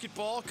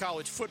basketball,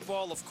 college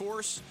football, of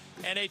course,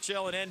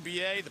 NHL and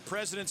NBA. The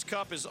President's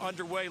Cup is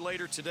underway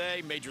later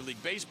today. Major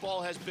League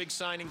Baseball has big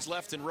signings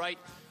left and right.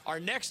 Our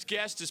next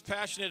guest is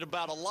passionate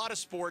about a lot of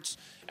sports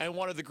and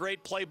one of the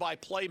great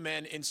play-by-play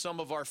men in some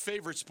of our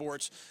favorite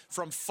sports.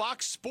 From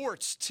Fox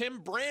Sports, Tim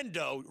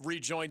Brando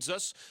rejoins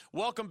us.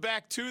 Welcome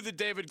back to the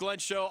David Glenn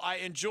Show. I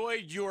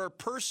enjoyed your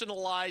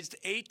personalized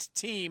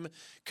 8-team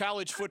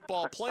college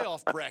football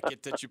playoff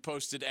bracket that you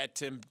posted at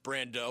Tim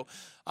Brando.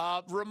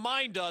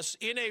 Remind us,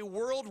 in a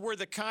world where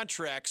the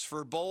contracts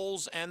for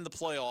bowls and the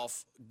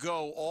playoff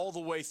go all the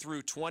way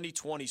through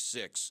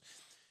 2026,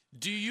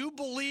 do you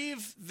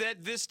believe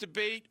that this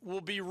debate will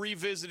be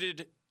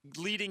revisited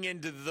leading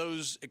into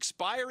those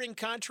expiring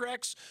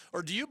contracts,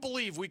 or do you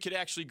believe we could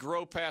actually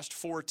grow past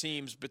 4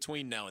 teams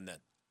between now and then?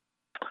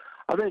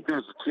 I think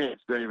there's a chance,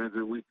 David,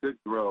 that we could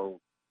grow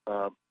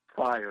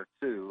prior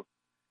to.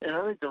 And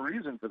I think the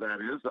reason for that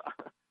is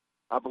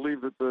I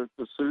believe that the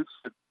suits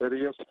that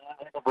ESPN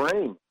have a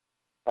brain.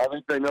 I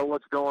think they know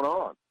what's going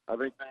on. I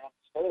think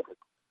they understand it.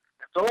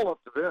 It's all up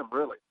to them,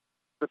 really.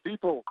 The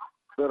people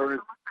that are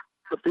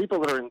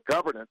in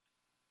governance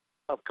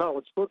of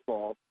college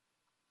football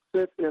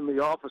sit in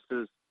the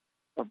offices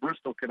of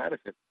Bristol,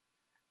 Connecticut,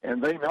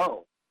 and they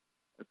know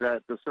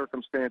that the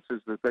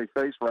circumstances that they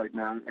face right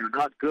now are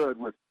not good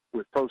with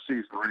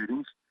postseason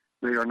ratings.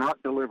 They are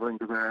not delivering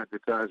to their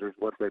advertisers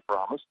what they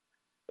promised,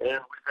 and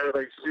we've had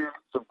a series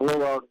of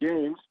blowout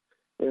games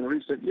in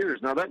recent years.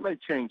 Now, that may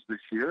change this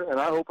year, and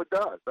I hope it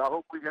does. I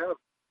hope we have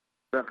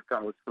better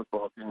college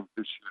football games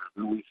this year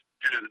than we've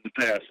had in the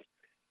past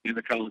in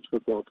the college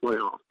football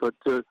playoff. But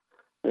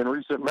in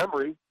recent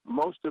memory,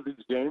 most of these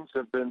games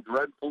have been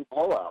dreadful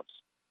blowouts,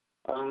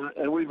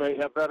 and we may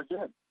have that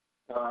again.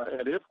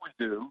 And if we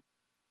do,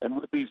 and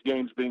with these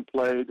games being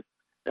played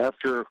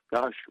after,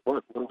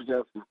 what do we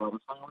have for the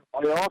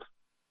playoff?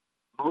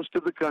 Most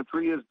of the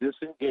country is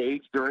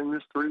disengaged during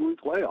this 3-week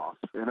layoff.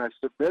 And I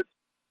submit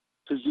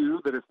to you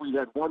that if we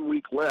had 1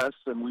 week less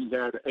and we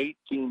had 8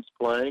 teams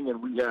playing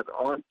and we had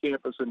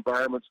on-campus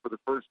environments for the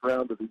first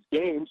round of these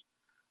games,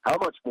 how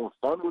much more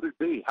fun would it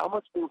be? How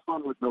much more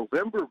fun would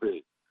November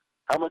be?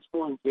 How much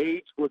more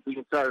engaged would the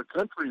entire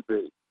country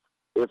be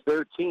if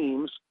their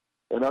teams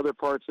in other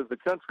parts of the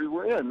country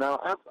were in? Now,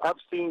 I've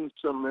seen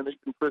some, and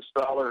even Chris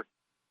Fowler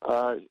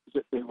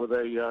hit me with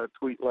a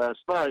tweet last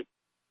night.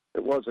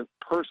 It wasn't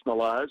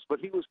personalized, but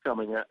he was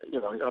coming at,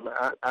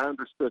 I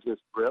understood his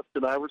drift,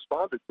 and I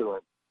responded to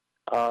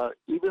him.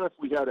 Even if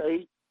we had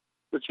 8,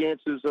 the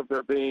chances of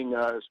there being,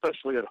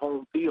 especially at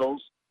home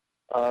fields,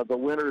 the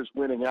winners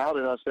winning out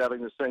and us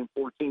having the same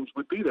 4 teams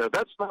would be there.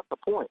 That's not the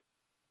point.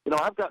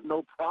 I've got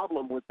no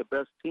problem with the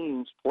best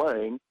teams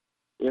playing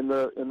in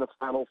the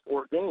final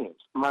 4 games.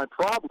 My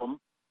problem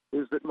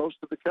is that most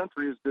of the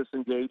country is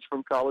disengaged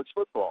from college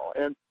football.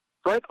 And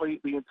frankly,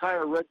 the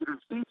entire regular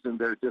season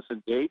they're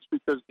disengaged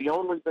because the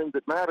only thing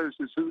that matters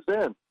is who's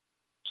in.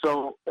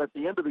 So at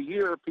the end of the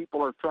year,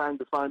 people are trying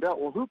to find out,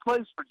 well, who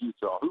plays for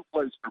Utah? Who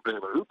plays for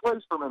Baylor? Who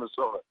plays for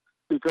Minnesota?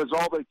 Because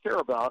all they care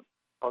about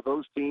are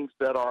those teams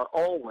that are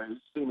always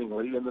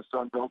seemingly in the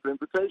Sun Belt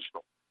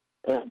Invitational.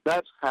 And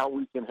that's how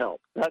we can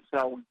help. That's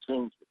how we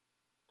change it.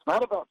 It's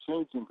not about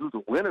changing who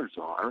the winners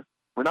are.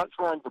 We're not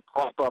trying to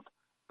prop up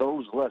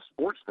those less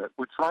fortunate.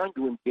 We're trying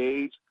to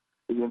engage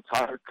the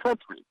entire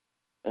country.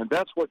 And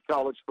that's what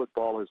college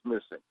football is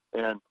missing.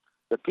 And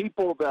the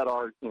people that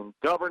are in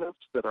governance,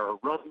 that are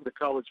running the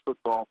college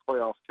football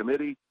playoff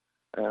committee,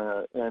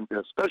 and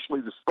especially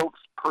the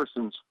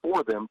spokespersons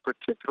for them,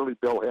 particularly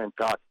Bill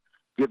Hancock,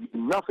 give you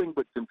nothing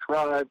but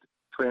contrived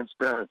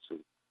transparency.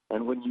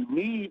 And when you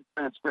need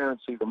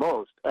transparency the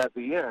most, at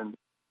the end,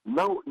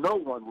 no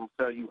one will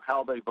tell you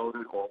how they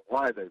voted or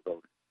why they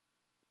voted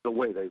the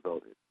way they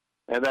voted.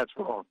 And that's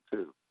wrong,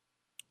 too.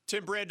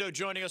 Tim Brando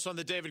joining us on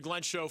the David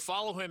Glenn Show.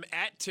 Follow him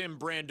at Tim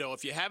Brando.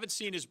 If you haven't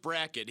seen his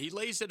bracket, he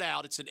lays it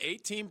out. It's an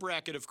 8-team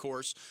bracket, of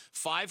course,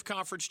 5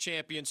 conference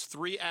champions,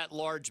 3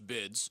 at-large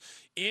bids.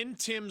 In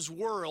Tim's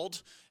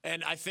world,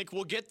 and I think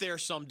we'll get there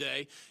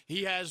someday,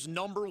 he has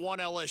number 1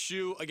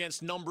 LSU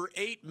against number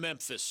 8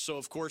 Memphis. So,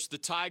 of course, the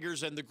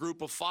Tigers and the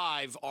group of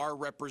 5 are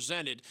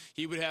represented.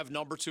 He would have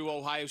number 2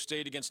 Ohio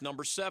State against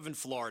number 7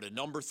 Florida,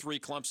 number 3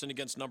 Clemson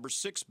against number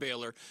 6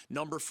 Baylor,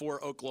 number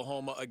 4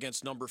 Oklahoma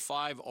against number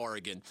 5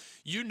 Oregon.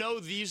 You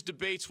know these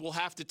debates will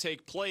have to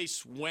take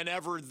place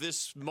whenever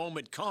this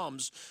moment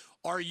comes.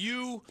 Are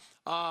you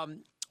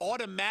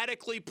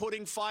automatically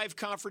putting 5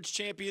 conference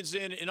champions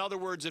in? In other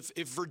words,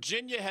 if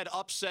Virginia had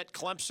upset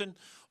Clemson,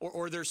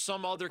 or there's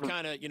some other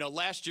kind of,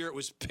 last year it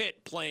was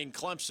Pitt playing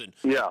Clemson.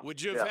 Yeah.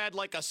 Would you have had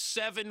like a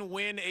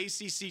 7-win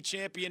ACC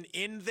champion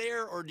in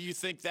there, or do you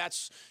think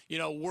that's,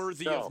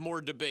 worthy of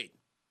more debate?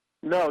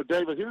 No,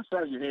 David, here's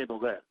how you handle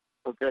that,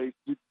 okay?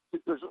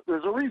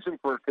 There's a reason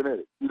for a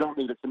committee. You don't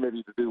need a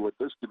committee to do what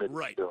this committee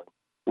is doing.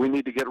 we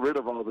need to get rid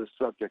of all this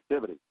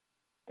subjectivity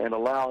and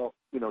allow,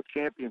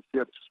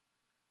 championships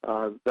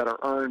that are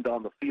earned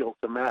on the field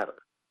to matter.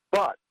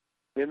 But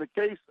in the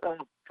case of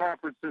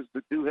conferences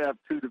that do have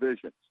two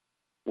divisions,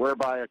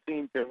 whereby a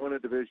team can win a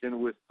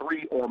division with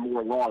 3 or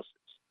more losses,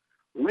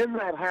 when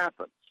that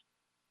happens,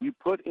 you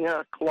put in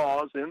a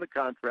clause in the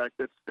contract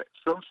that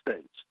so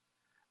states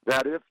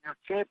that if your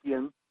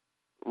champion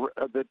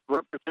that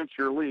represents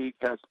your league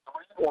has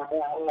 3 or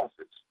more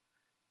losses,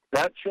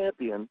 that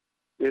champion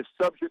is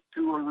subject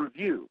to a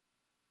review.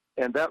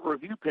 And that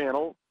review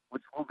panel,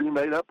 which will be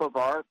made up of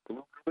our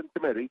Blue Ribbon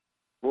Committee,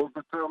 will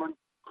determine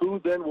who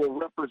then will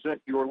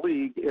represent your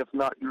league, if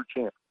not your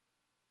champion.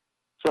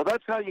 So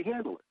that's how you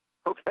handle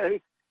it,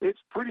 okay? It's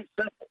pretty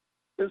simple.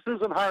 This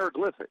isn't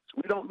hieroglyphics.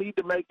 We don't need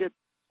to make it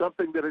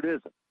something that it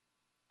isn't.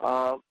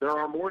 There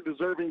are more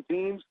deserving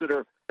teams that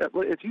are –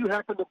 if you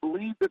happen to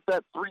believe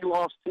that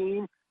 3-loss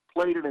team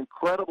played an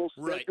incredible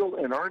schedule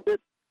and earned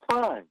it,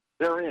 fine,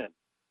 they're in.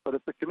 But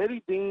if the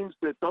committee deems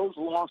that those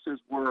losses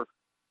were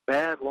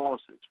bad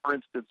losses, for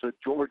instance, a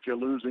Georgia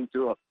losing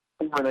to a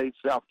 4-8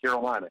 South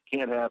Carolina,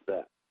 can't have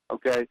that,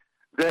 okay,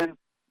 then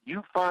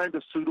you find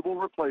a suitable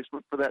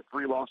replacement for that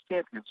 3-loss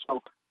champion.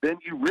 So then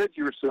you rid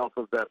yourself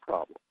of that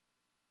problem.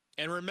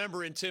 And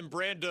remember, in Tim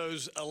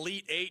Brando's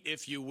Elite Eight,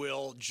 if you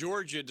will,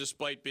 Georgia,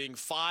 despite being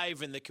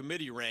 5 in the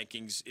committee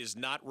rankings, is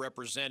not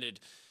represented.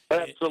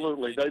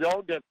 Absolutely. They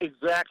don't get –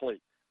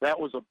 exactly. That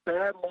was a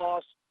bad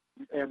loss,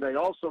 and they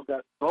also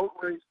got vote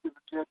raised in the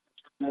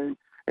championship game.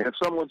 And if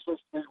someone says,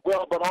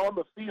 well, but on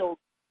the field,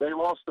 they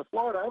lost to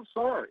Florida, I'm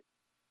sorry.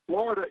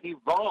 Florida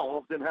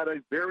evolved and had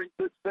a very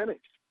good finish.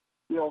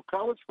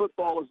 College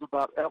football is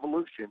about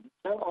evolution. You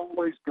can't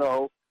always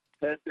go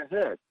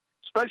head-to-head,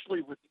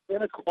 especially with the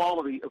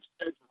inequality of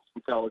schedules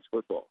in college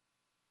football.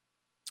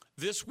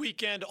 This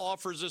weekend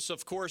offers us,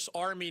 of course,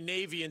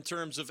 Army-Navy in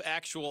terms of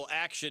actual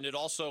action. It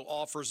also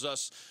offers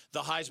us the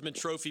Heisman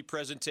Trophy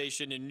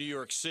presentation in New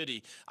York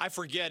City. I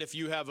forget if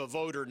you have a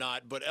vote or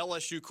not, but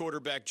LSU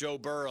quarterback Joe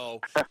Burrow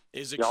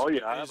is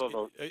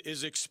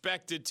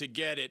expected to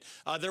get it.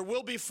 There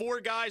will be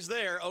 4 guys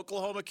there,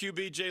 Oklahoma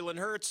QB Jalen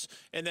Hurts,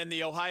 and then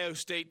the Ohio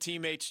State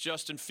teammates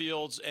Justin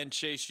Fields and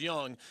Chase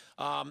Young.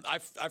 I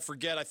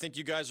forget, I think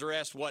you guys are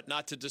asked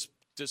not to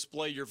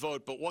display your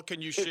vote, but what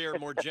can you share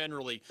more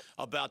generally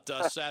about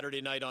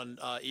Saturday night on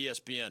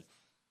ESPN?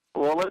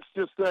 Well, let's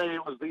just say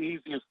it was the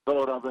easiest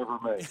vote I've ever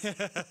made.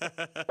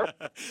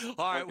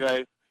 All right.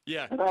 Okay.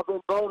 Yeah. And I've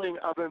been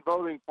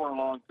voting for a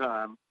long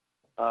time.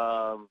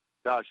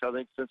 I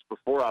think since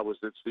before I was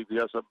at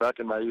CBS, back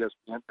in my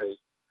ESPN days,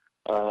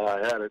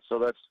 I had it. So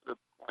that's at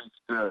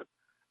least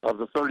of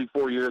the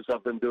 34 years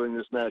I've been doing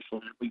this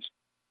nationally, at least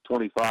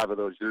 25 of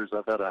those years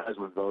I've had a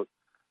Heisman vote.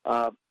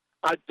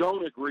 I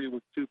don't agree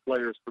with 2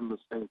 players from the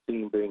same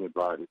team being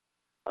invited.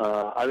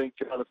 I think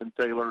Jonathan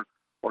Taylor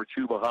or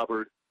Chuba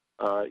Hubbard,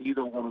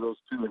 either one of those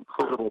 2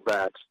 incredible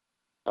backs,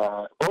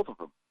 both of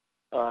them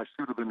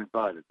should have been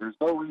invited. There's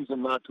no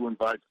reason not to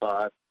invite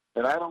 5,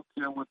 and I don't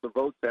care what the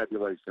vote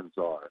tabulations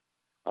are.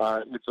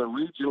 It's a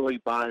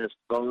regionally biased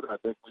vote. I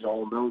think we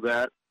all know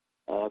that.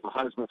 The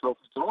Heisman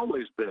Trophy has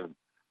always been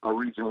a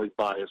regionally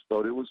biased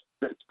vote.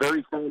 Its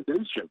very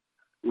foundation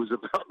was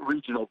about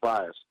regional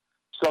bias.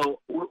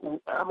 So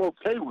I'm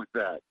okay with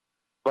that,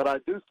 but I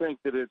do think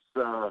that it's,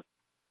 I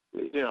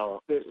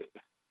know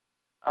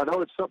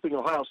it's something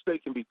Ohio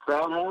State can be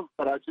proud of,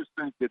 but I just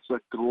think it's a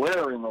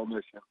glaring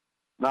omission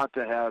not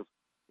to have,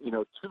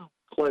 2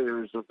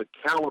 players of the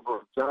caliber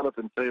of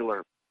Jonathan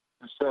Taylor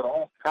who set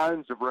all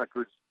kinds of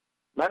records,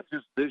 not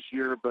just this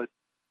year, but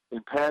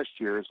in past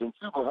years, and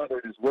Chuba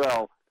Hubbard as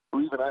well,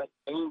 who even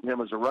named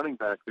him as a running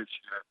back this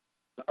year.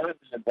 To not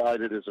be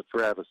invited is a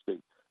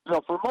travesty.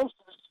 For most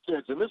of these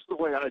kids, and this is the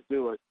way I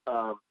do it,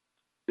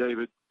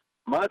 David,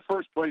 my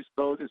first place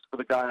vote is for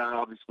the guy I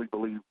obviously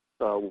believe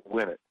will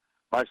win it.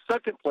 My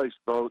second place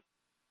vote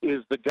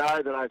is the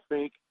guy that I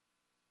think,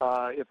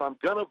 if I'm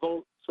going to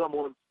vote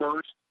someone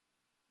first,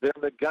 then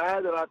the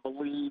guy that I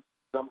believe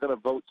I'm going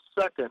to vote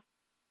second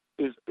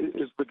is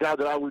the guy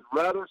that I would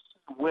rather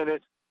see win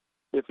it.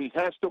 If he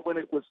has to win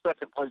it with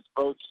second place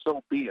votes,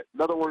 so be it.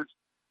 In other words,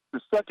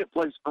 the second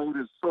place vote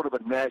is sort of a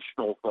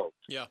national vote.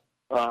 Yeah.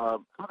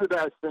 Who did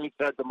I think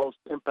had the most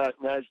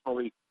impact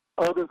nationally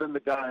other than the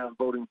guy I'm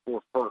voting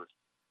for first?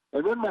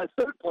 And then my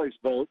third place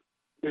vote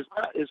is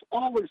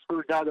always for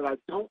a guy that I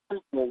don't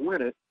think will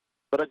win it,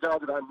 but a guy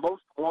that I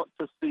most want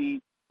to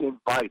see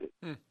invited.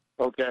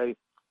 Okay?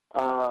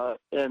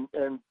 And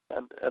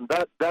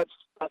that's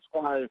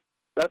why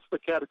that's the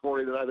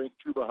category that I think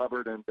Chuba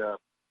Hubbard and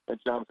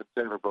Jonathan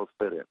Taylor both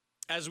fit in.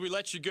 As we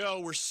let you go,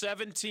 we're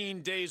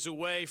 17 days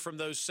away from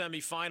those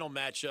semifinal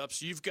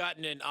matchups. You've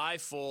gotten an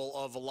eyeful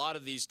of a lot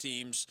of these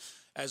teams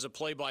as a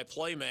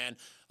play-by-play man.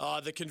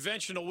 The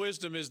conventional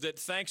wisdom is that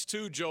thanks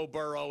to Joe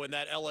Burrow and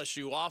that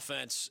LSU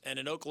offense and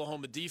an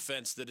Oklahoma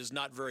defense that is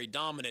not very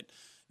dominant,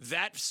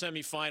 that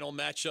semifinal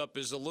matchup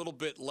is a little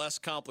bit less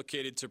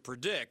complicated to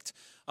predict.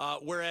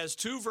 Whereas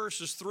 2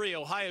 versus 3,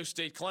 Ohio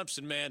State,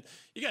 Clemson, man,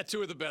 you got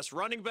 2 of the best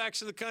running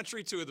backs in the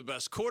country, 2 of the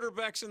best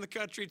quarterbacks in the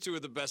country, 2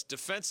 of the best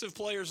defensive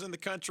players in the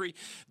country.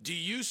 Do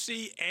you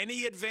see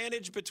any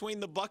advantage between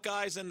the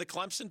Buckeyes and the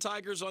Clemson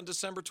Tigers on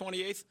December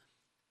 28th?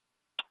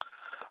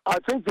 I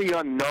think the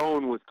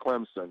unknown with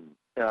Clemson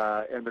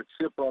and the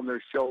chip on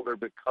their shoulder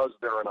because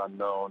they're an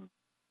unknown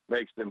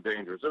makes them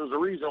dangerous. There was a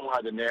reason why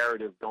the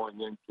narrative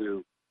going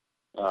into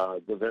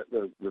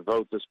the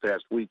vote this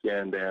past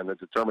weekend and the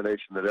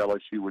determination that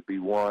LSU would be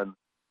won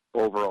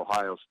over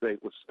Ohio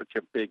State was such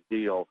a big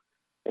deal.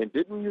 And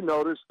didn't you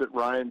notice that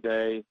Ryan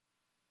Day,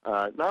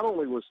 not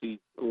only was he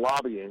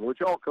lobbying,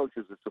 which all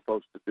coaches are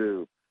supposed to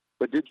do,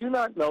 but did you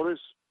not notice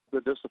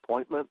the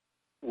disappointment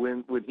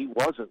when he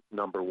wasn't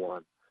number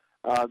one?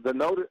 I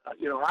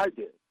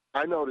did.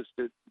 I noticed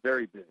it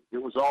very big.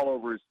 It was all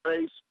over his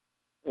face,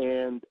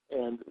 and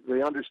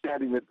the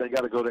understanding that they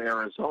got to go to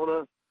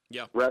Arizona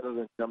rather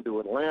than come to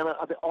Atlanta.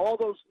 I mean, all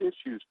those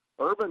issues.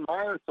 Urban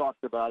Meyer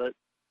talked about it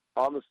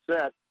on the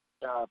set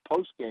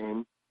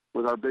post-game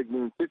with our Big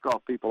Noon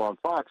Kickoff people on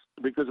Fox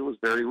because it was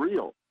very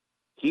real.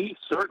 He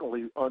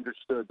certainly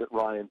understood that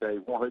Ryan Day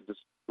wanted to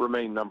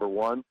remain number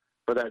one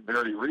for that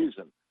very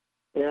reason.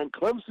 And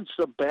Clemson's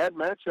a bad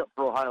matchup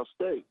for Ohio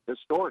State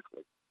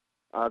historically.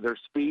 Their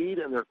speed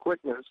and their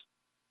quickness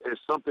is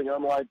something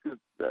unlike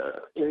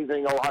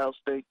anything Ohio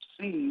State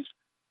sees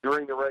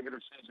during the regular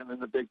season in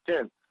the Big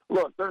Ten.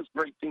 Look, there's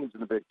great teams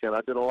in the Big Ten.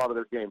 I did a lot of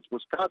their games.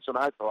 Wisconsin,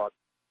 I thought,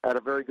 had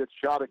a very good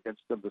shot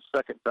against them the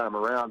second time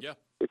around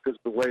because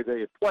of the way they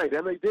had played,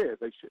 and they did.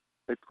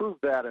 They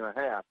proved that in a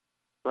half.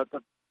 But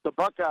the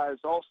Buckeyes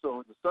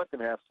also in the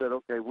second half said,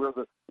 "Okay, we're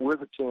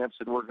the champs,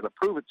 and we're going to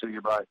prove it to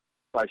you by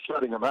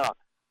shutting them out."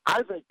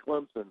 I think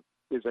Clemson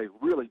is a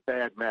really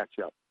bad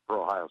matchup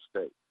for Ohio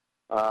State.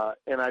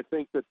 And I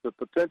think that the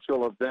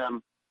potential of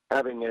them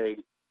having a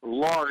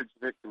large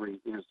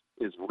victory is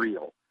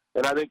real.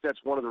 And I think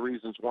that's one of the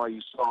reasons why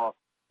you saw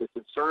the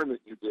concern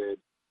that you did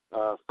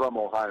from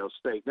Ohio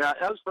State. Now,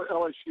 as for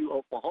LSU,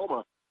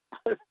 Oklahoma,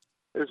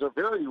 there's a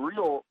very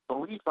real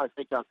belief, I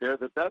think, out there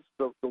that that's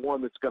the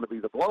one that's going to be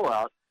the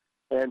blowout.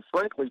 And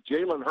frankly,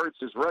 Jalen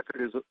Hurts'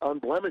 record is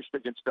unblemished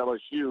against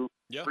LSU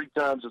 3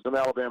 times as an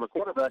Alabama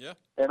quarterback.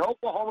 And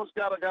Oklahoma's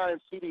got a guy in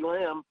CeeDee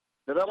Lamb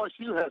that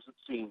LSU hasn't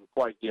seen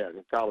quite yet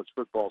in college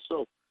football.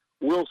 So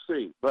we'll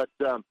see. But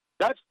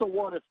that's the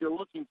one if you're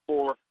looking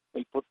for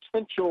a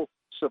potential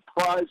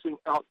surprising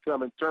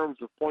outcome in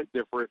terms of point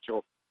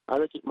differential. I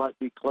think it might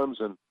be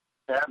Clemson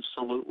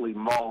absolutely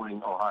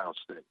mauling Ohio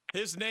State.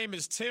 His name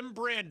is Tim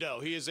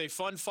Brando. He is a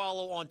fun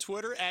follow on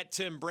Twitter at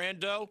Tim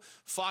Brando,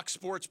 Fox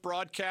Sports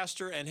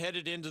broadcaster, and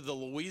headed into the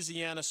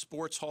Louisiana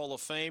Sports Hall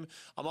of Fame.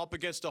 I'm up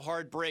against a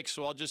hard break,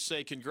 so I'll just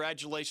say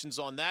congratulations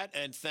on that,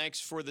 and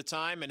thanks for the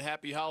time, and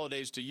happy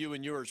holidays to you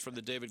and yours from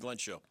the David Glenn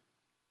Show.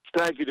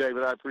 Thank you,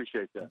 David. I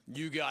appreciate that.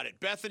 You got it.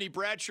 Bethany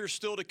Bradshaw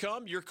still to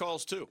come. Your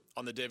calls, too,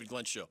 on the David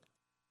Glenn Show.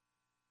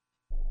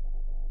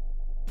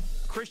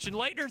 Christian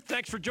Laettner,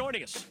 thanks for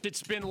joining us.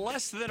 It's been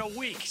less than a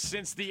week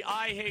since the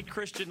I Hate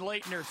Christian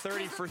Laettner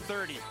 30 for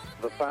 30.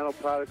 The final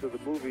product of the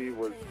movie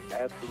was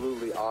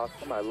absolutely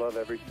awesome. I love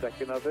every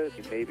second of it.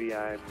 Maybe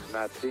I'm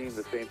not seeing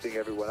the same thing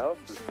everyone else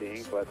is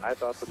seeing, but I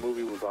thought the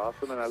movie was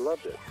awesome and I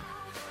loved it.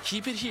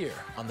 Keep it here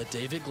on The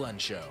David Glenn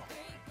Show.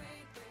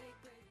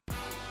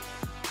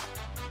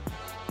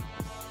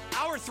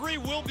 Hour 3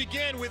 will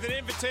begin with an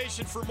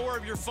invitation for more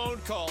of your phone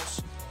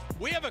calls.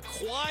 We have a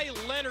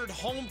Kawhi Leonard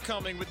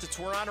homecoming with the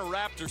Toronto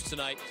Raptors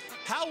tonight.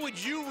 How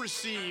would you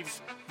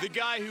receive the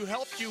guy who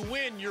helped you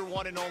win your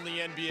one and only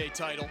NBA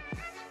title,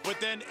 but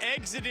then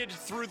exited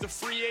through the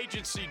free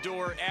agency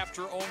door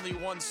after only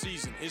one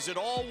season? Is it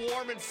all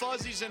warm and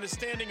fuzzies and a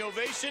standing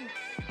ovation,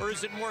 or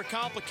is it more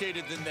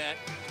complicated than that?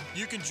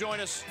 You can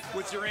join us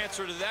with your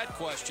answer to that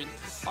question.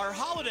 Our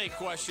holiday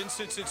question,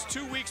 since it's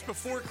 2 weeks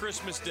before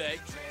Christmas Day,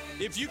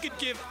 if you could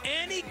give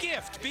any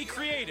gift, be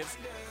creative,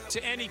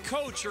 to any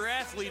coach or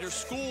athlete or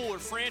school or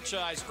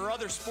franchise or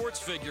other sports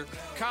figure,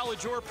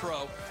 college or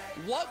pro,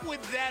 what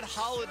would that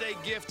holiday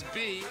gift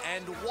be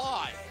and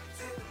why?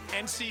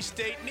 NC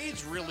State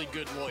needs really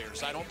good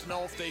lawyers. I don't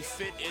know if they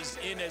fit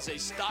in as a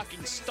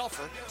stocking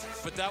stuffer,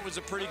 but that was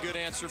a pretty good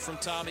answer from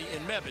Tommy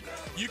and Mebane.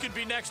 You can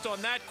be next on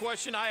that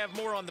question. I have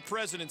more on the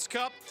President's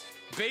Cup.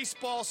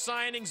 Baseball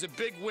signings, a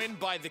big win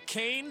by the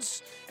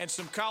Canes, and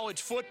some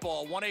college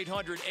football.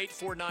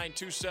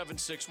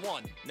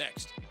 1-800-849-2761.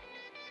 Next.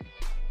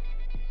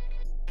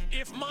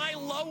 If my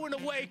low and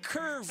away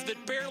curve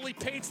that barely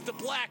paints the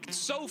black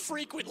so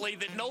frequently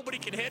that nobody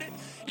can hit it,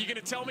 you going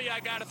to tell me I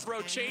got to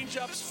throw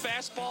changeups,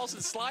 fastballs,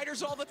 and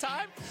sliders all the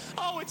time?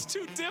 Oh, it's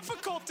too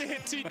difficult to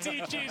hit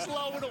TTG's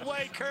low and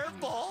away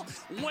curveball.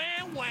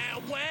 Wah,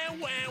 wah, wah,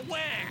 wah, wah.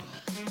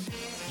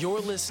 You're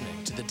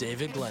listening to The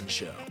David Glenn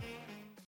Show.